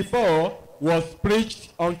 which before was preached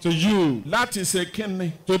unto you. Láti ṣe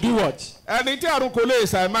kínni. To do what? Ẹni tí àrùn kò lè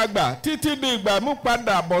ṣàìmágbà títí di ìgbà mú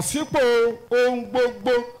padà bọ̀ sípò ohun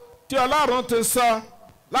gbogbo tí Ọlọ́run ti sọ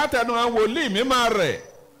látẹnu àwọn wòlíì mímọ́ rẹ̀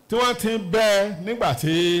tí wọ́n ti bẹ nígbà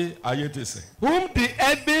tí ayé ti ṣẹ̀. Whom the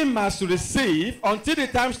heaven must receive until the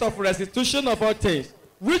times of restitution of all things,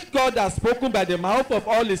 which God has spoken by the mouth of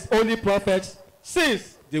all his holy prophets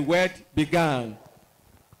since the world began.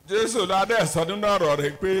 Jésù ládé ẹ̀sọ́ nínú ọ̀rọ̀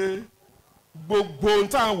rẹ̀ pé gbogbo ohun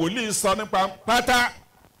táwọn wòlíì sọ nípa pátá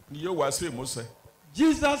ni yóò wá sí ìmúṣẹ.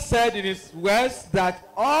 Jesus said in his words that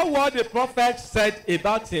all what the prophets said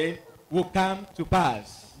about him will come to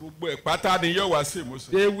pass. Gbogbo ẹ̀ pátá ni yóò wá sí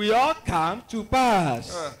ìmúṣẹ. They will all come to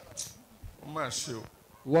pass. Ó mà ṣe o.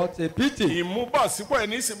 What a pity. Ìmúbọ̀sípò ẹ̀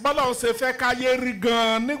nísìn bọ́lọ́run ṣe fẹ́ káyé rí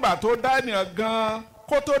gan-an nígbà tó dá ènìyàn gan-an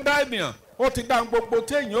kó tó dá ènìyàn ó ti dá gbogbo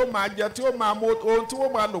tí èèyàn ó máa jẹ tí ó máa mú ohun tí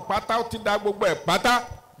wọ́n máa lò pátá ó ti dá gbogbo ẹ̀ pátá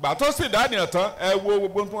gbà tó sì dá ènìyàn tán ẹ wo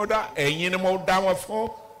gbogbo tí wọ́n dá ẹ̀yin ni mo dá wọn fún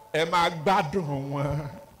ẹ máa gbádùn wọn.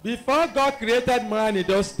 Before God created man in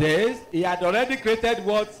those days, he had already created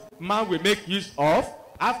what man will make use of.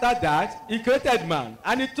 After that, he created man.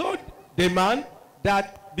 And he told the man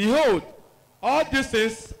that, behold, all these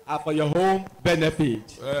things are for your own benefit.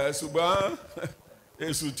 Ṣùgbọ́n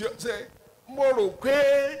èṣù tí ó ṣe mo rò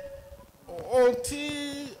pé ohun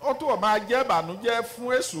tí ó tó máa jẹ́ ìbànújẹ́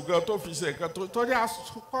fún èṣù gan tó fi ṣe nǹkan tó tọ́jú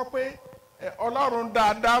àsopọ̀ pé Ọlọ́run dá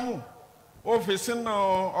Ádámù ó fi sínú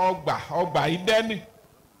ọgbà Ídẹ́nì.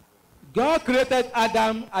 God created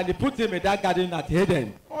Adam and he put him in that garden at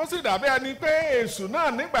Eden. Ó sì dàbí ẹni pé èṣù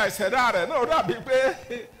náà nígbà ìṣẹ̀dá rẹ̀ náà dàbí pé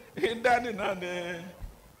Ídẹ́nì náà ni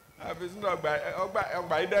àfi sínú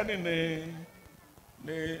ọgbà Ídẹ́nì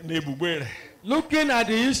ni ibùgbé rẹ̀. Looking at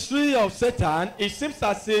the history of Satan, it seems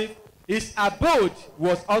as if his abode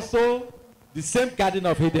was also the same garden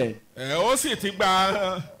of Eden. Ó sì ti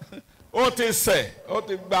gba ó ti ṣẹ̀ ó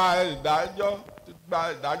ti gba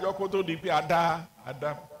ìdájọ́ kó tó di pé a dá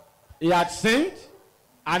Adam. He had sinned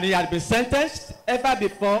and he had been sentenced ever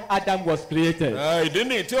before Adam was created. Ìdí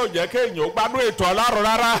nìyí tí ò jẹ́ kéèyàn gbádùn ètò Ọlọ́run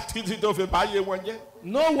rárá títí tó fi báyé wọn jẹ́.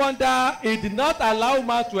 No wonder he did not allow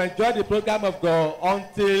man to enjoy the program of God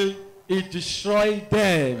until he destroyed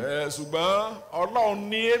them. Ṣùgbọ́n Ọlọ́run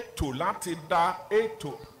ní ètò láti dá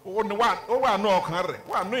ètò ó wà ní ọkàn rẹ̀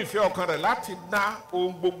wà ní ìfẹ́ ọkàn rẹ̀ láti dá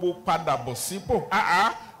ohun gbogbo padà bọ̀ sípò.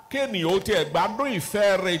 Kéènìyàn ó tiẹ̀ gbádùn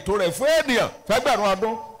ìfẹ́ rẹ̀ ètò rẹ̀ fún ènìyàn fẹ́gbẹ̀rún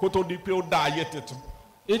ọdún kó tó di pé ó dá ayé tuntun.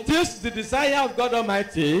 It is the desire of God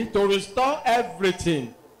Almighty to restore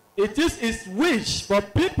everything. It is his wish for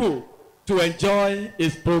people to enjoy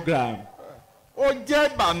his program. Ó jẹ́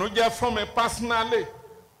ìbànújẹ́ fún mi personally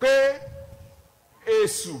pé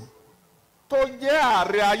èṣù tó jẹ́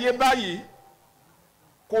ààrẹ ayé báyìí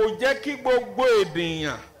kò jẹ́ kí gbogbo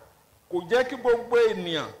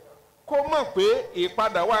ènìyàn kó mọ̀ pé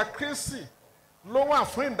ìpadà wá Kristi ló wà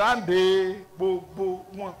fún ìdáǹdè gbogbo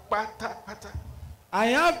wọn pátápátá. I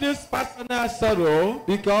have this personal sorrow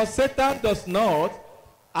because Satan does not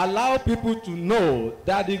allow people to know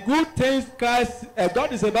that the good things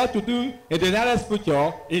God is about to do in the nearest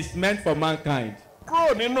future is meant for mankind.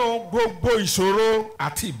 Kúrò nínú gbogbo ìṣòro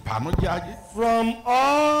àti ìbànújẹ́ ayé. From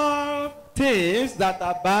all things that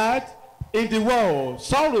are bad in the world,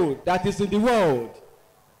 sorrow that is in the world.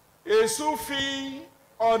 Èṣù fi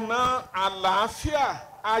ọ̀nà àlàáfíà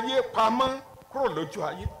ayé pamọ́ kúrò lójú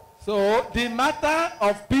ayé. So the matter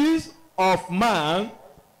of peace of man,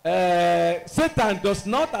 Satan does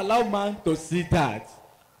not allow man to see that.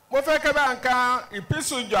 Mo fẹ́ kẹ́ bá ń ka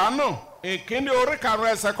ìpísù Jòhánù ìkíní orí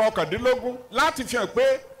karùn-ún ẹsẹ̀ kọkàndínlógún láti fi hàn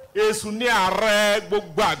pé èṣù ní ààrẹ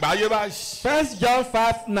gbogbo àgbáyé báyìí. 1 John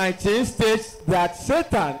 5:19 states that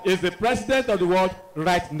Satan is the president of the world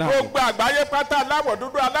right now. gbogbo àgbáyé pátá aláwọ̀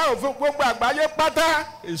dúdú aláwọ̀ fún gbogbo àgbáyé pátá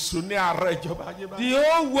èṣù ní ààrẹ ìjọba ayé báyìí. The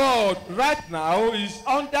whole world right now is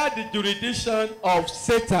under the jurisdiction of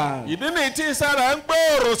Satan. ìdí nìyí tí iṣẹ́ rẹ̀ ń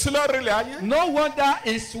gbòòrò sí lórílẹ̀ ayé. No wonder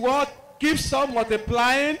his word keeps on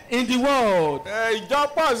multiplying in the world.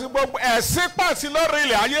 ìjọ pọ̀ sí gbogbo ẹ̀sìn pọ̀ sí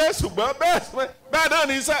lórílẹ̀ ayé ṣùgbọ́n bẹ́ẹ̀ náà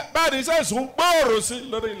ní iṣẹ́ èṣù ń gbòòrò sí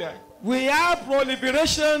lórílẹ̀ ayé. We have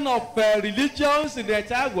proliferation of religions in the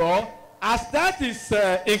entire world. As that is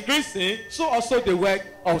increasing, so also the work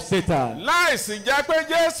of Satan. láìsí jẹ́ pé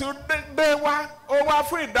Jésù dé wá ó wá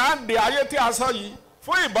fún ìdáǹdè ayé tí a sọ yìí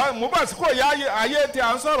fún ìmúbọ̀síkò ayé tí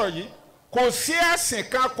a ń sọ̀rọ̀ yìí kò sí ẹ̀sìn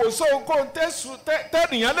kan kò sóhunkóhun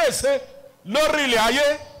tẹ́nìyàn lè ṣe lórí ilẹ̀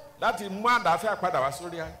ayé láti mú àdáfíà padà wá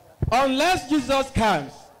sórí ayé. Unless Jesus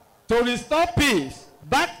comes to restore peace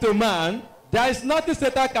back to man, there is nothing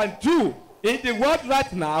Satan can do in the world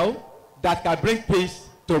right now that can bring peace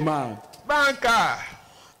to man. báńkà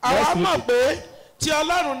àwa mọ̀ pé tí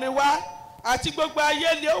ọlọ́run ni wá àti gbogbo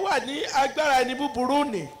ayé ni ó wà ní agbára ẹni búburú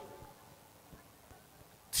nì.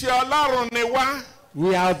 tí Ọlọ́run ni wá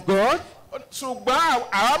We have God, ṣùgbọ́n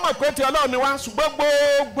àwa mọ̀ pé tí Ọlọ́run ni wá ṣùgbọ́n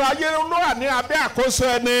gbogbo ayé ló wà ní abẹ́ àkóso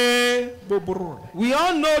ẹni búburú. we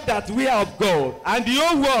all know that we are of God, and the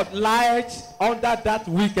whole world lies under that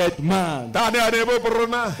wicked man. ta ni ẹni búburú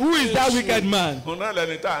náà. Who is that wicked man? òun náà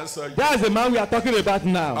lẹni tá à ń sọ yìí. That is the man we are talking about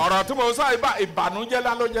now. ọ̀rọ̀ tí mo sọ ìbànújẹ́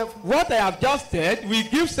lá ló jẹ́ fún. What I have just said will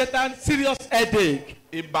give Satan serious headache.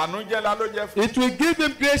 ìbànújẹ́ lá ló jẹ́ fún. It will give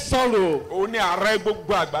him great sorrow. òun ni ààrẹ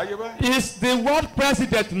gbogbo àgbáyé báyìí. He is the world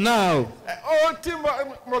president now. ohun tí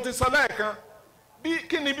mo ti sọ lẹ́ẹ̀kan bí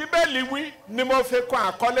kí ni bíbélì wí ni mo fi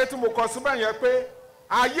kọ àkọlé tí mo kọ síbẹ̀ yẹn pé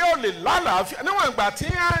ayé ò lè lálàáfíà níwọ̀n ìgbà tí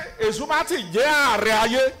èṣù bá ti jẹ́ ààrẹ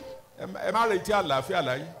ayé ẹ má retí àlàáfíà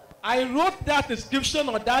láyé. I wrote that inscription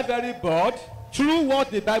on that very board through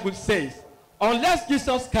what the Bible says. Unless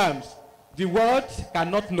Jesus comes, the world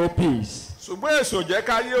cannot know peace. ṣùgbọ́n èṣù jẹ́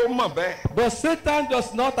káyé ó mọ̀ bẹ́ẹ̀. But Satan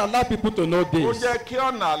does not allow people to know ó this. jẹ́ kí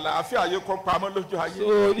ọ̀nà àlàáfíà yìí kó pamọ́ lójú ayé.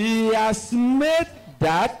 So he has made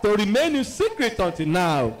that to remain in secret until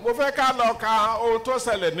now. mo fẹ́ ká lọ ka ohun tó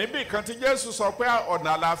ṣẹlẹ̀ níbì kan tí Jésù sọ pé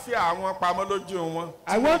ọ̀nà àlàáfíà wọn pamọ́ lójú wọn.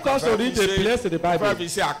 I want us to read a place in the fẹ́ Bible fi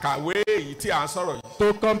ṣe àkàwé èyí tí à ń sọ̀rọ̀ yìí.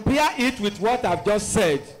 to compare it with what I've just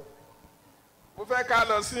said. mo fẹ́ ká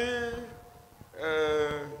lọ sí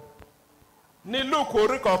ní Lúùkù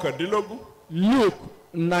orí kọkàndínlógún. Luke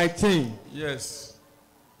 19. yes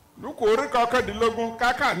Lúùkù orí kọkàndínlógún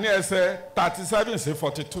kákà ní ẹsẹ̀ 37 sí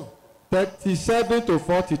 42. 37 to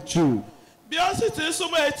 42. bí ó sì ti ń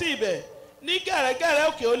súnmọ́ etí ibẹ̀ ní gẹ̀rẹ́gẹ̀rẹ́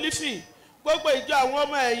òkè olífì gbogbo ìjọ àwọn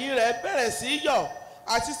ọmọ ẹ̀yìn rẹ̀ bẹ̀rẹ̀ sí í yọ̀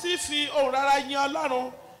àti sí fi ohùn rara yin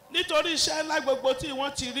Ọlọ́run nítorí iṣẹ́ ńlá gbogbo tí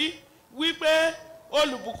wọ́n ti rí wípé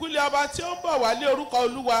olùbùkún lé ọba tí ó ń bọ̀ wá lé orúkọ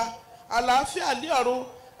Olúwa àlàáfíà lé ọ̀run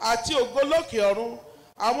àti ògo lókè ọ̀run.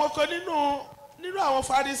 àwọn kan nínú àwọn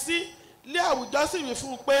Farisí lé àwùjọ sì wí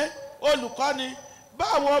fún un pé olùkọ́ni bá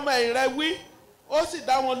àwọn ọmọ ẹ̀yìn rẹ̀ wí ó sì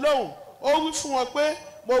dá wọn lóhùn ó wí fún wọn pé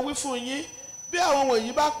mo wí fún yín bí àwọn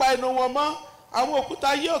wọ̀nyí bá pa ẹnu wọn mọ́ àwọn òkúta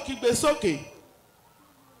yóò kígbe sókè.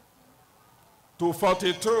 to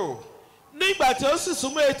 42. nígbà tí ó sì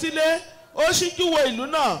súnmọ́ etílé ó ṣíjú wo ìlú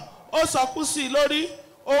náà ó sọkún sí i lórí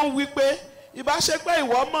ó ń wí pé ìbáṣepẹ́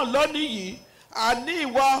ìwọ mọ̀ lónìí yìí àní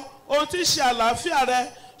ìwọ ohun tí ń ṣe àlàáfíà rẹ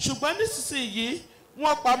ṣùgbọ́n nísinsìnyí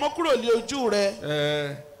wọ́n pamọ́ kúrò ní ojú rẹ.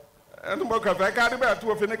 ẹnu mo kàn fẹ́ ká níbẹ̀ tí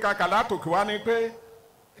mo fi ní kakà látòkè wá ni pé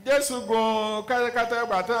Jésù gun kẹ́tẹ́kẹ́tẹ́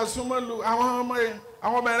gbàtẹ́ súnmọ́ lu àwọn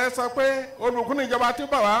ọmọ rẹ̀ sọ pé olùkún ní ìjọba tí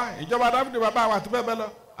bọ̀ wá ìjọba Dáfídì bàbá wa àti bẹ́ẹ̀ bẹ́ẹ̀ lọ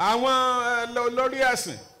àwọn lórí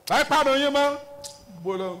ẹ̀sìn ẹ pàdé yín mọ́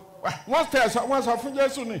bolo wọ́n sọ fún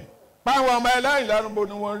Jésù ni páwọn ọmọ ẹlẹ́yìn lẹ́nu bo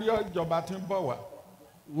ni wọ́n rí ìjọba tí ń bọ̀ wá.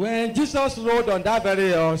 When Jesus rode on that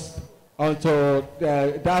very horse onto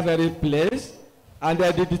that very place, and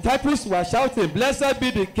the disciples were shouting, "Blessed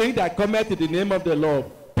be the King that cometh in the name of the Lord,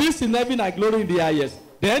 peace in heaven and glory in the highest."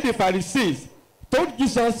 Then the Pharisees told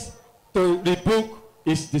Jesus to rebuke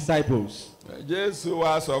his disciples. Jésù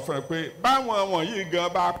wa sọ fún ẹ pé báwọn wọ̀nyí gan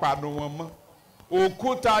bá pàdé wọn mọ́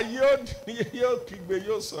òkúta yóò kígbe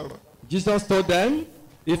yóò sọ̀rọ̀. Jesus told them,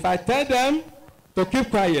 "If I tell them to keep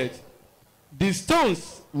quiet, the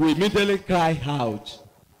stones will immediately cry out."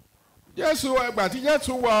 Jésù ìgbà tí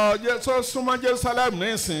Jésù wọ Jésù súnmọ́ Jerusalem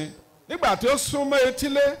nísìn nígbà tí ó súnmọ́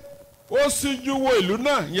etílé ó síjú wo ìlú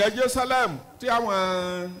náà ìyẹn Jerusalem tí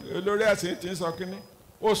àwọn olórí ẹ̀sìn ti ń sọ kínní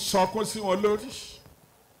ó sọkún sí wọn lórí.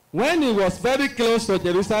 When he was very close to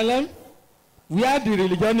Jerusalem, where the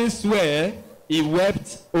religionists were, he wept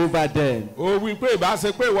over them. ó wí pé ìbá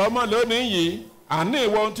ṣe pé ìwọ ọmọ lónìí yìí àní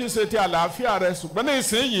ìwọ ohun tí ń ṣe ti àlàáfíà rẹ ṣùgbọ́n ní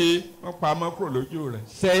ìsinyìí wọ́n pa ọmọ kúrò lójú rẹ.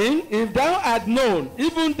 Saying, if thou had known,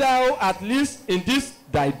 even thou at least in this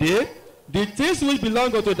thy day, the things which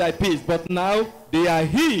belong unto thy peace, but now they are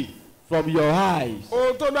hid from your eyes.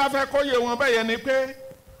 ohun tó bá fẹ́ kó yé wọn bẹ́yẹn ni pé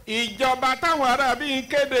ìjọba táwọn ará bí ń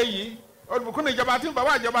kéde yìí olùbùkún ìjọba tí ń bá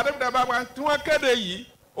wà ìjọba débìdá bá wà tí wọ́n kéde yìí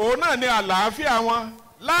òun náà ni àlàáfíà wọn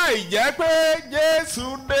láì jẹ́ pé Jésù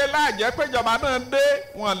dé láì jẹ́ pé ìjọba náà dé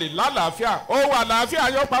wọn lè lálàáfíà ó wà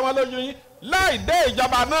àlàáfíà yóò pa wọn lójú yín láì dé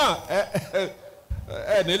ìjọba náà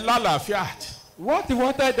ẹ ní lálàáfíà. What he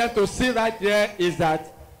wanted them to see right there is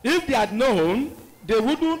that if they had known, they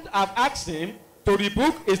wouldn't have asked him to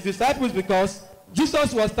rebuke his disciples because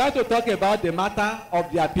Jesus was trying to talk about the matter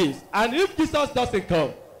of their peace. And if Jesus doesn't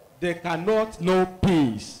come, they cannot know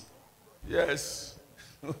peace. Yes.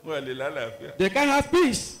 Wọ́n lè lálàáfíà. They can't have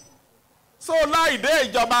peace. So láì dé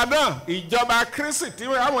ìjọba náà ìjọba Kristi tí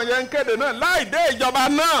àwọn yẹn ń kéde náà láì dé ìjọba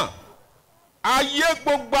náà ayé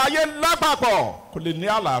gbogbo ayé lápapọ̀ kò lè ní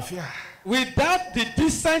àlàáfíà. Without the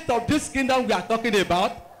descent of this kingdom we are talking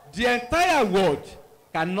about, the entire world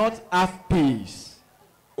cannot have peace.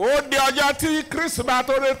 Ó di ọjọ́ tí Kristi bá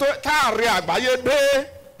tó dé tó káàrí àgbáyé dé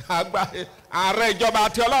ààrẹ ìjọba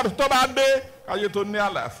àti Ọlọ́run tó bá dé káyé tó ní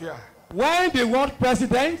àlàáfíà. When the world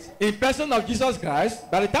president in person of Jesus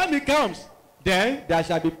Christ, by the time he comes, then there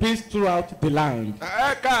shall be peace throughout the land.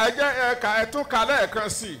 Ẹ̀ka ẹ̀tún kalẹ̀ ẹ̀kan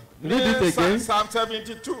sí. Read it again. Psalm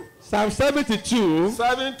 72. Psalm 72,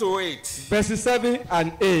 7 to 8. verses 7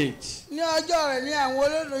 and 8. ní ọjọ́ rẹ̀ ní àwọn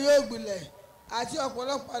olódò yóò gbilẹ̀ àti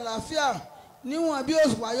ọ̀pọ̀lọpọ̀ àlàáfíà níwọ̀n bí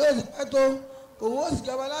òṣùpá yóò ti pẹ́ tó òun ó sì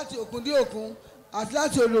jọba láti òkun dé òkun àti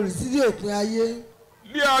láti olórí sí dé òpin ayé.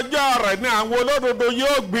 Ní ọjọ́ rẹ̀ ní àwọn olódodo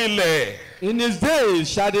yóò gbilẹ̀. In his days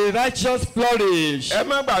shall the righteous flourish. Ẹ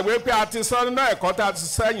má gbàgbé pé a ti sọ nínú ẹ̀kọ́ tá a ti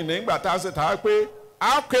sẹ́yìn nígbà tá a ṣe tà á pé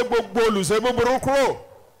a ké gbogbo olùṣe búburú kúrò.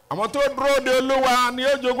 Àwọn tó dúró de Olúwa ni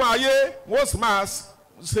yóò jogún ayé wọ́n sì máa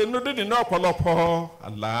ṣe inú dídì ní ọ̀pọ̀lọpọ̀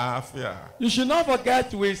àlàáfíà. You should not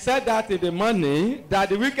forget we said that in the morning that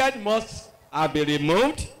the wicked must have been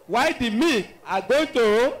removed while the meek are going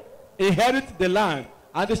to inherit the land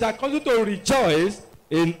and they shall continue to rejoice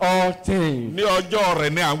in all things. Ní ọjọ́ rẹ̀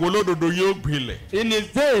ni àwọn olódodo yóò gbilẹ̀. In his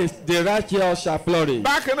days the righteous shall flourish.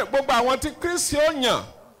 Bákan náà gbogbo àwọn tí Kristi ó yàn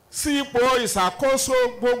sí ipò ìṣàkóso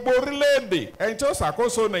gbogbo orílẹ̀-èdè ẹni tí ó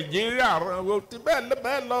ṣàkóso Nàìjíríà ti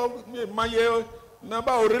bẹ́ẹ̀ lọ ìmọ̀ye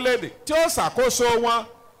nọ́mbà orílẹ̀-èdè tí ó ṣàkóso wọn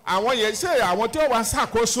àwọn yẹn ṣe àwọn tí ó wá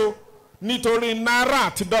ṣàkóso nítorí náírà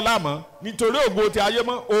àti dọ́là mọ́ nítorí ògo ti ayé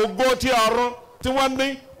mọ́ ògo ti ọ̀run tí wọ́n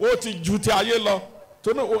ní ó ti ju ti ayé lọ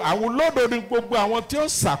tó ní àwọn olódodo ní gbogbo àwọn tí ó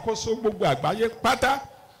ṣàkóso gbogbo àgbáyé pátá.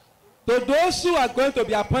 To those who are going to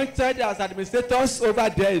be appointed as administrators over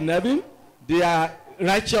there in heaven, they are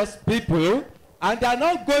righteous people and they are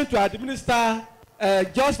not going to administer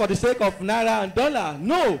just for the sake of naira and dollar.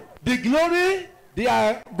 No, the glory they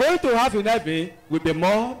are going to have in heaven will be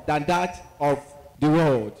more than that of the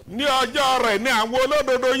world. Ní ọjọ́ rẹ̀ ni àwọn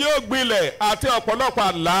olódodo yóò gbilẹ̀ àti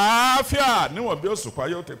ọ̀pọ̀lọpọ̀ àlàáfíà níwọ̀n bí òṣùpá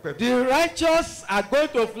yóò ti pẹ́. The righteous are going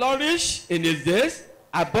to flourish in his days,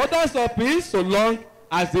 abundance of peace so long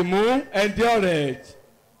as the moon endureth.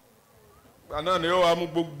 Àná ni ó wá mú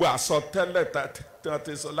gbogbo àsọtẹ́lẹ̀ tí wọ́n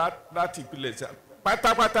ti sọ láti ìpìlẹ̀ sí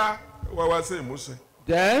pátápátá wá wá sí ìmúṣẹ.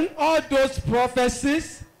 Then all those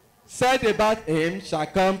prophecies said about him shall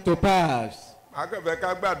come to pass. Akẹ́fẹ́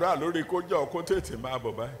ká gbàdúrà lórí kójọ́ kó tètè máa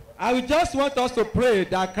bọ̀ báyìí. I will just want us to pray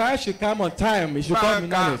that Christ should come on time. He should come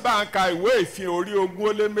in earnest. Bá ń ka ìwé ìfihàn orí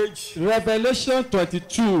 20:2. Revelation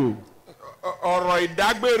 22. Ọ̀rọ̀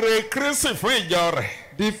ìdágbére Kristi fún ìjọ rẹ̀.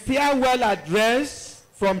 The farewell address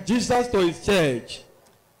from Jesus to his church.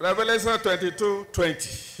 Revelation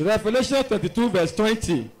 22:20. Revelation 22 verse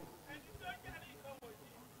 20.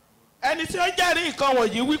 ẹni tí ó jẹ́rìí nǹkan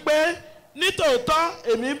wọ̀nyí wípé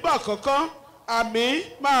nítòótọ́ èmi ń bọ̀ kánkán àmì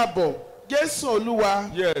máa bọ̀ Jésù Olúwa.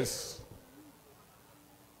 Yes.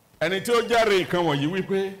 Ẹni tí ó jẹ́rìí nǹkan wọ̀nyí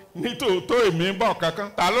wípé nítòótọ́ èmi ń bọ̀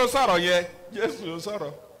kankan. Ta ló sọ̀rọ̀ yẹn? Jésù ló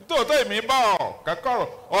sọ̀rọ̀. Nítòótọ́ èmi ń bọ̀ kankan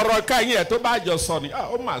ọ̀rọ̀ káyìn ẹ̀ tó bá jọ sọ ni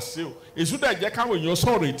ó mà ṣe o. Èṣù dẹ̀ jẹ́ káwọn èèyàn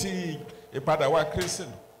sọ̀rọ̀ etí ìpadà wá Kristi.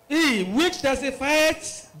 He which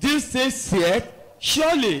testifieth these things said,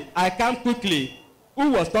 surely I come quickly.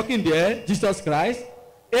 Who was talking there? Jesus Christ.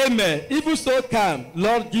 Amen. Even so come,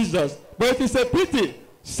 Lord Jesus. But it is a pity.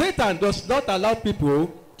 Satan does not allow people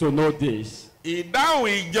to know this.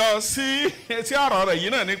 Ìdáhùn ìjọ sí ọ̀rọ̀ rẹ̀ yìí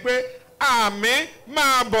náà ni pé àmì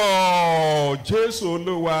máa bọ̀ Jésù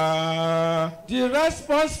Olúwa. The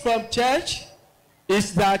response from church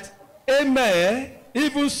is that amen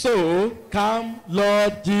even so come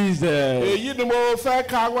Lord Jesus. èyí ni mo fẹ́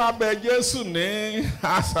ká wá bẹ Jésù ní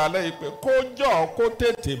àṣálẹ́ ìpè kó jọ̀ kó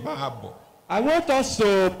tètè máa bọ̀. I want us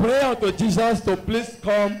to pray unto Jesus to please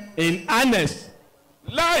come in earnest.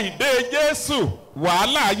 láì dé Jésù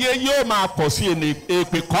wàhálà ayé yóò máa pọ̀ sí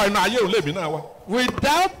èpè kọ́ inú ayé òun lèmi náà wá.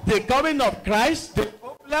 Without the coming of Christ, the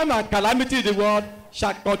problem and calamity in the world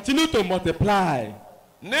shall continue to multiply.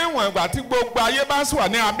 níwọ̀n ìgbà tí gbogbo ayé bá sì wà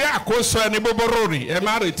ní abẹ́ àkóso ẹni búburú rì ẹ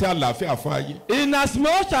má retí àlàáfíà fún ayé.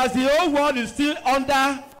 Inasmuch as the whole world is still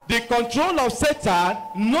under the control of Satan,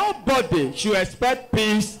 nobody should expect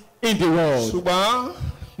peace in the world. ṣùgbọ́n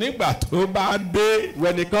nígbà tó bá dé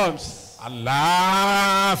When it comes,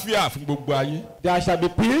 àlàáfíà fún gbogbo ayé. there shall be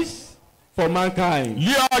peace for mankind.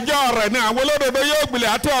 lé ọjọ́ rẹ̀ ní àwọn olódodo yóò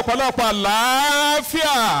gbilẹ̀ àti ọ̀pọ̀lọpọ̀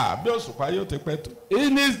àlàáfíà bí òṣùpá yóò ti pẹ́ tó.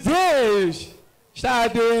 In his days shall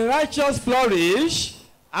the righteous flourish,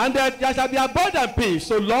 and there shall be abundant peace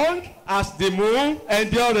so long as the moon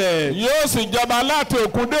endureth. yóò sì jọba láti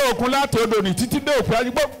òkun dé òkun láti odò ní títí dé òkun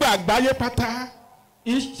ayé gbogbo àgbáyé pátá.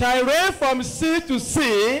 It shall reign from sea to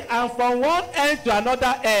sea, and from one end to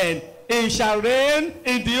another end. It shall reign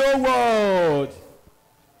in the whole world.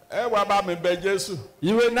 ẹ wá bá mi bẹ Jésù.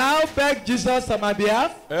 You will now beg Jesus on my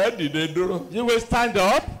behalf. ẹ dìde dúró You will stand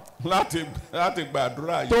up láti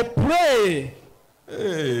gbàdúrà yìí. to pray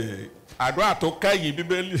àdúrà tó kẹ́yìn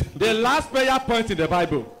bíbélì. the last prayer point in the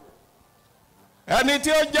Bible. ẹni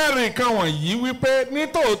tí ó jẹ́rìí nǹkan wọ̀nyí wípé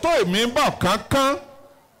nítòótọ́ èmi ń bọ̀ kánkán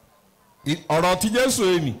ọ̀rọ̀ tí Jésù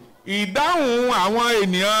ẹni ìdáhùn àwọn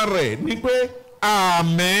ènìyàn rẹ̀ ni pé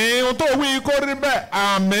àmín ohun tó wí kó rí bẹ́ẹ̀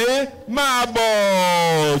àmín máa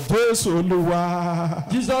bọ̀ Jésù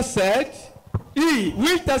Olúwa. Jesus said, He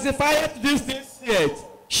which testifieth these things said,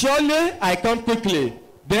 Surely I come quickly.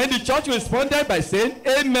 Then the church responded by saying,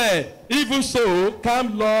 Amen. Even so,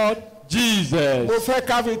 come Lord Jesus. mo fẹ́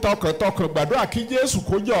ká fi tọkàntọkàn gbàdúrà kí Jésù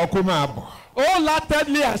kó jẹ́ ọkọ máa bọ̀.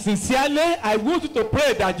 Wholeheartedly and sincerely, I want you to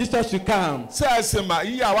pray that Jesus should come. ṣé ẹ sì mà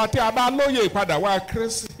iye àwa tí a bá lóye ìpadà wá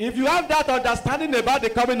Kristi. If you have that understanding about the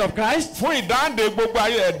coming of Christ, fún ìdáǹdè gbogbo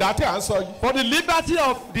ayé ẹ̀dá tí a ń sọ yìí. for the liberty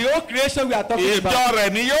of the whole creation we are talking about. ìjọ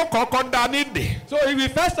rẹ̀ ni yóò kọ́kọ́ dá nídè. So he will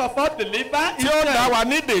first of all deliver tí ó dá Israel. wa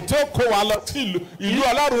nídè tí ó kó wa lọ sí ìlú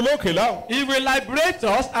Ọlọ́run lókè láwọn. He will liberate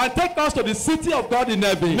us and take us to the city of God in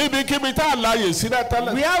heaven. níbikíbi tá a láàyè sílẹ̀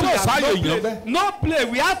tẹ́lẹ̀ Where we tó have sáyè no yẹn place, bẹ́ẹ̀. no place,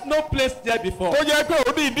 we have no place there before. tó jẹ́ pé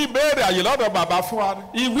ó ní ìdí ìbéèrè àyè lọ́dọ̀ bàbá fún wa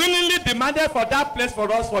ni. He willingly demanded for that place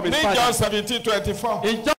for us from his ní John father. 17:24.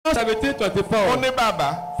 In John ó 17:24, ní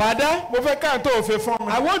bàbá Father, mo fẹ́ káyọ̀ tó òfin fún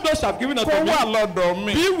mi. I want those who have given unto kó wà me, lọ́dọ̀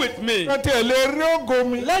mi. be with me. wọ́n ti lè rí ògo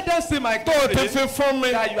mi. Let them see my tó o ti glory fi fún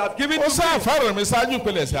mi. that you have given ó to sáà me. fẹ́ràn mi ṣáájú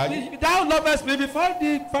ìpìlẹ̀ sí ayé. Thou lovest me before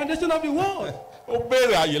the foundation of the world. ó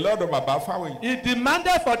béèrè àyè lọ́dọ̀ bàbá fáwọn èèyàn. He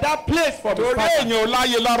demanded for that place from his torí father. èèyàn ò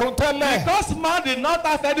láyè lọ́run tẹ́lẹ̀. Because man did not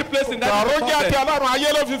have any place in that ọ̀run jẹ́ ti world. Ọlọ́run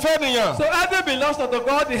ayé ló fi fẹ́ nìyàn. So every belongs to the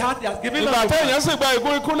God the heart he has given ìgbà unto man. téèyàn sì gba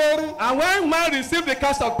ìgún ikú lérí. And when man received the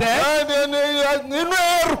curse of death, nínú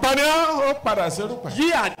erùpẹ̀ ni ó padà sí erùpẹ̀.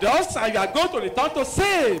 ye are dust and you are going to return to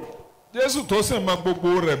sin. Jésù tó sì mọ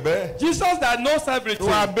gbogbo rẹ̀ bẹ́ẹ̀. Jesus that knows ló everything,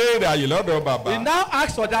 wá béèrè àyè lọ́dọ̀ he bàbá. now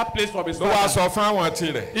asks for that place from his ló wá father. sọ fún àwọn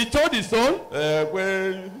tirẹ̀. He told his son,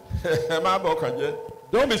 pé ẹ má bọkàn jẹ́.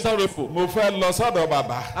 don't be sorrowful. mo fẹ́ lọ sọ́dọ̀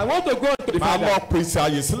bàbá. I want to go to the máa lọ father. pèsè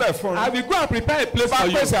àyè sílẹ̀ fún I yín. will go and prepare a place bá for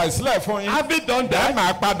you. pèsè àyè sílẹ̀ fún yín. Having done ẹ that,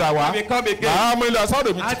 máa padà wá. I will come again. màá mú ilé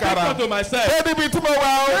sọ́dọ̀ mi I ti take kára. unto myself. ṣé níbi tí mo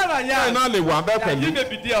wà ó. Where I am, ẹ náà lè wà bẹ́ẹ̀ that pẹ̀lú. you may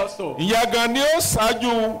be there also. ìyẹn gan ni ó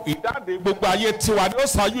ṣáájú ìdáǹdè gbogbo ayé tiwa ni ó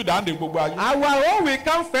ṣáájú ìdáǹdè gbogbo ayé. Our own will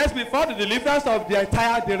come first before the deliverance of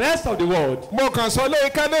the rest of the world. mo kàn sọ lé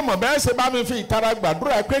kẹ́lẹ́ mọ̀ bẹ́ẹ̀ ṣe bá mi fi ìtara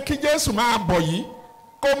gbàdúrà pé kí Jésù máa bọ̀ yìí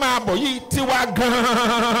kó máa bọ̀ yìí tiwa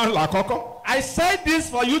gan-an lákọ́kọ́. I said this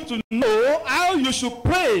for you to know how you should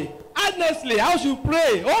pray. Honestly, how you should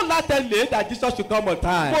pray. Wholeheartedly that Jesus should come on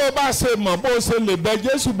time. bó o bá ṣe mọ̀ bó o ṣe lè bẹ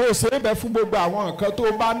Jésù bó o ṣe bẹ fún gbogbo àwọn nǹkan tó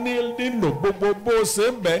o bá nílò gbogbo bó o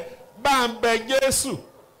ṣe bẹ bá ń bẹ Jésù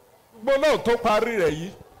gbólóhùn tó parí rẹ̀ yìí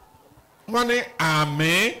wọ́n ní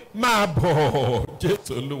àmín máa bọ̀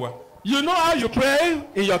Jésù Olúwa. You know how you pray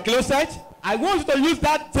in your closet? I want you to use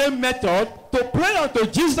that same method to pray unto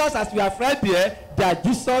Jesus as we have read here that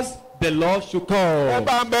Jesus the Lord should ẹ come.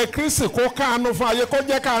 bá ń bẹ Kristi kó káàánú fún ayé kó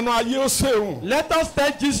jẹ́ káàánú ayé ó ṣeun. Let us tell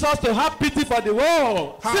Jesus to have pity for the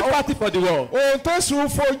world. Sympathy for the world. ohun tó sùn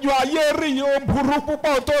fojú ayé rí yìí ó burú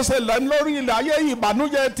púpọ̀ tó ṣe lẹ́nu lórí ilẹ̀ ayé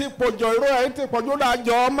ìbànújẹ́ ti pọ̀jọ́ ìró ẹ̀ ti pọ̀jọ́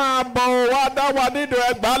lájọ́ máa bọ̀ wá dá wa nídìí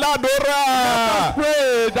ẹgbàá ládùúrà.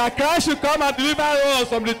 Pray that Christ should come and deliver us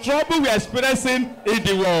from the trouble we are experiencing in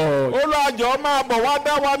the world. olùwàjọ́ máa bọ̀ wá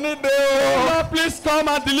dá wa nídìí Oh o. Lord, please come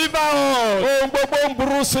and deliver us. ohun gbogbo ń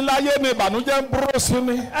burú sí láyé ayé ni ìbànújẹ́ ń burú sí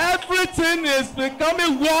ni. Everything is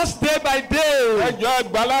becoming worse day by day. ẹ jọ̀ọ́ ẹ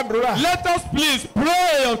gbàládùra. Let us please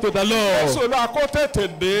pray unto the Lord. Jésù ló kó tètè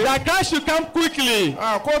dé. That God should come quickly.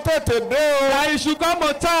 Kó tètè dé o. That he should come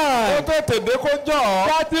on Kó time. tètè dé kó jọ̀.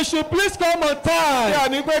 That he should please come on Bí time. a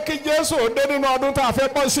ní pé kí Jésù ó dé nínú ọdún tá a fẹ́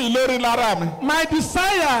pọ̀ sí ìlérí lára mi. My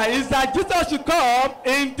desire is that Jesus should come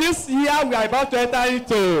in this year we are about to enter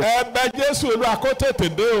into. Ẹ bẹ̀ Jésù Olúwa kó tètè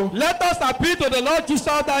dé o. Let us appeal to the Lord Jesus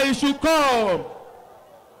that he should come.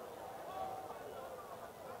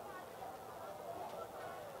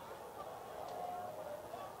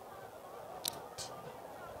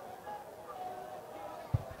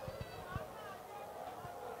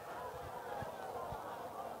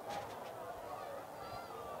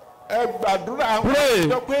 Ẹ gbàdúrà Pray.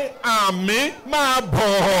 sọ pé àmín máa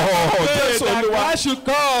bọ̀. Pray Jésù that Olúwa. God should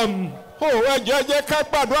come. Ẹ jẹ́ ká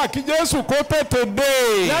gbàdúrà kí Jésù kó tètè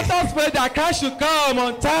dé. Let us pray that God should come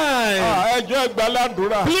on time. Ẹ jọ̀ọ́ ẹ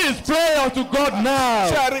gbàládùra. Please pray unto God now.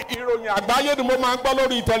 Ṣé ẹ rí ìròyìn àgbáyé ni mo máa ń gbọ́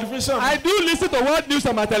lórí tẹlifíṣàn? I do listen to world news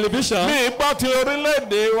on my television. Mi gbọ́ ti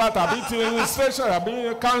orílẹ̀-èdè wa tàbí ti station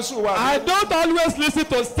tàbí council wa. I don't always listen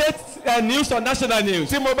to state news or national news.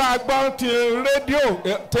 Tí mo bá gbọ́ ti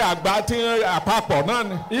rédíò ti àgbà ti àpapọ̀ náà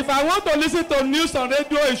ni. If I want to listen to news on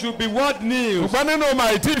radio, it should be world news. Ṣùgbọ́n nínú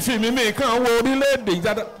màá tí fi mi kàn wo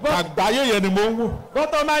orílẹ̀-èdè àgbáyé yẹn ni mo ń wò.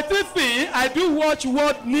 But on my TV, I do watch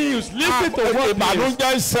world news. Listen to world news.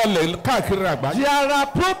 Ìbànújẹ́ ìṣẹ̀lẹ̀ káàkiri àgbáyé. There are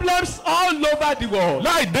problems all over the world.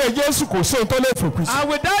 Láì dé Jésù kò sí ohun tó lè fòpin sí. And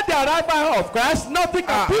without the arrival of Christ, nothing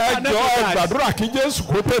can put Ẹ an end to jọ̀ọ́ ẹ that. gbàdúrà kí Jésù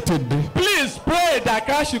kó tètè dé. Please pray that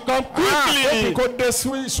Christ should come Ó quickly. kó dé sí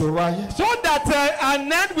ìṣòro ayé. So that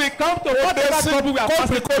an end will come to whatever trouble we are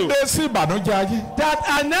passing Kó through. dé sí ìbànújẹ́ ayé. That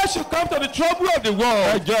an end should come to the trouble of the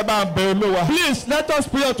world. Ẹ jọ̀ọ́ ẹ bá ń bẹ Olúwa. Please let us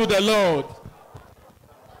pray unto the Lord.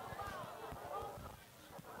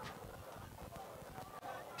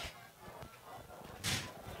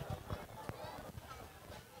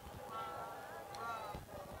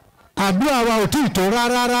 àdúrà wa ò tí ì tó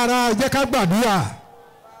rárá jẹ́ ká gbàdúrà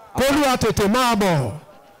k'Olúwa tètè máa bọ̀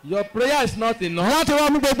Your prayer is not enough. láti wá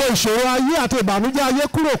mú gbogbo ìṣòro ayé àti ìbànújẹ́ ayé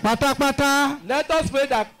kúrò pátápátá. Let us pray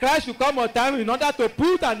that Christ should come on time in order to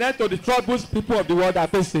put an end to the troubles people of the world are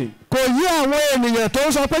facing. kò yí àwọn ènìyàn tó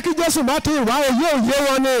ń sọ pé kí Jésù má ti wá òye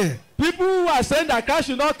wọn ni. People who are saying that Christ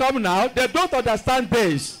should not come now, they don't understand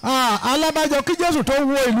this. alábàjọ kí Jésù tó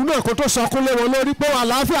wo ìlú náà kó tó sọkún lé wọn lórí pé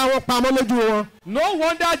àlàáfíà wọn pamọ́ lójú wọn. No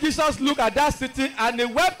wonder Jesus looked at that city and he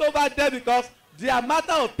wept over there because they are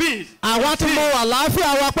matter of peace. àwa ti mọ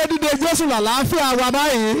àlàáfíà wa pé dídé Jésù làlàáfíà wa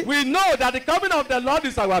báyìí. We know that the coming of the Lord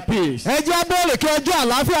is our peace. ẹ jẹ́ bẹ̀rẹ̀ kí ọjọ́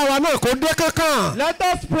àlàáfíà wa náà kó dé kankan. Let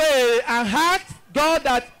us pray and ask God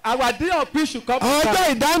that our day of peace should come.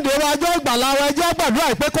 ọjọ́ ìdáǹdè wa ọjọ́ ìgbàlà wa ẹ jẹ́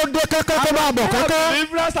gbàdúrà pé kó dé kankan kó máa bọ̀ Our kankan.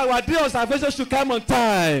 deliverance, our day of salvation should come on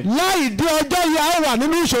time. láì dé ọjọ́ yìí a ó wà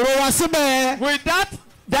nínú ìṣòro wa síbẹ̀. With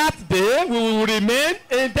that day, we will remain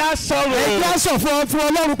in that sorrow. ẹ jẹ́ sọ fún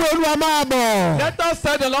Ọlọ́run pé Olúwa máa bọ̀. Let us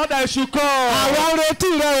tell the Lord that he should come. àwa ń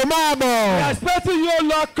retí rẹ ò máa We are bọ̀. expecting you,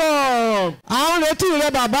 Lord, come. à ń retí rẹ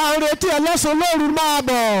bàbá à ń retí ẹ lọ́sàn-án lóru máa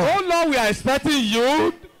bọ̀. Oh Lord, we are expecting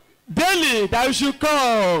you daily that you should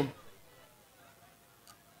come.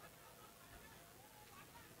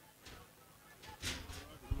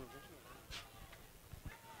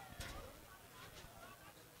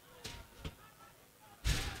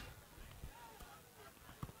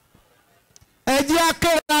 ẹ jẹ́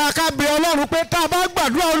akéra ká bẹ̀ Ọlọ́run pé tá a bá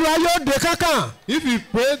gbàdúrà Olúwa yóò dé kankan. If you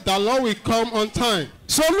pray, the Lord will come on time.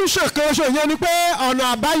 solution kan ṣoṣo yẹn ni pé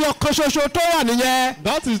ọ̀nà àbáyọ kan ṣoṣo tó wà nìyẹn.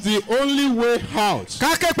 That is the only way out.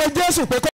 ká ké pe Jésù pé kó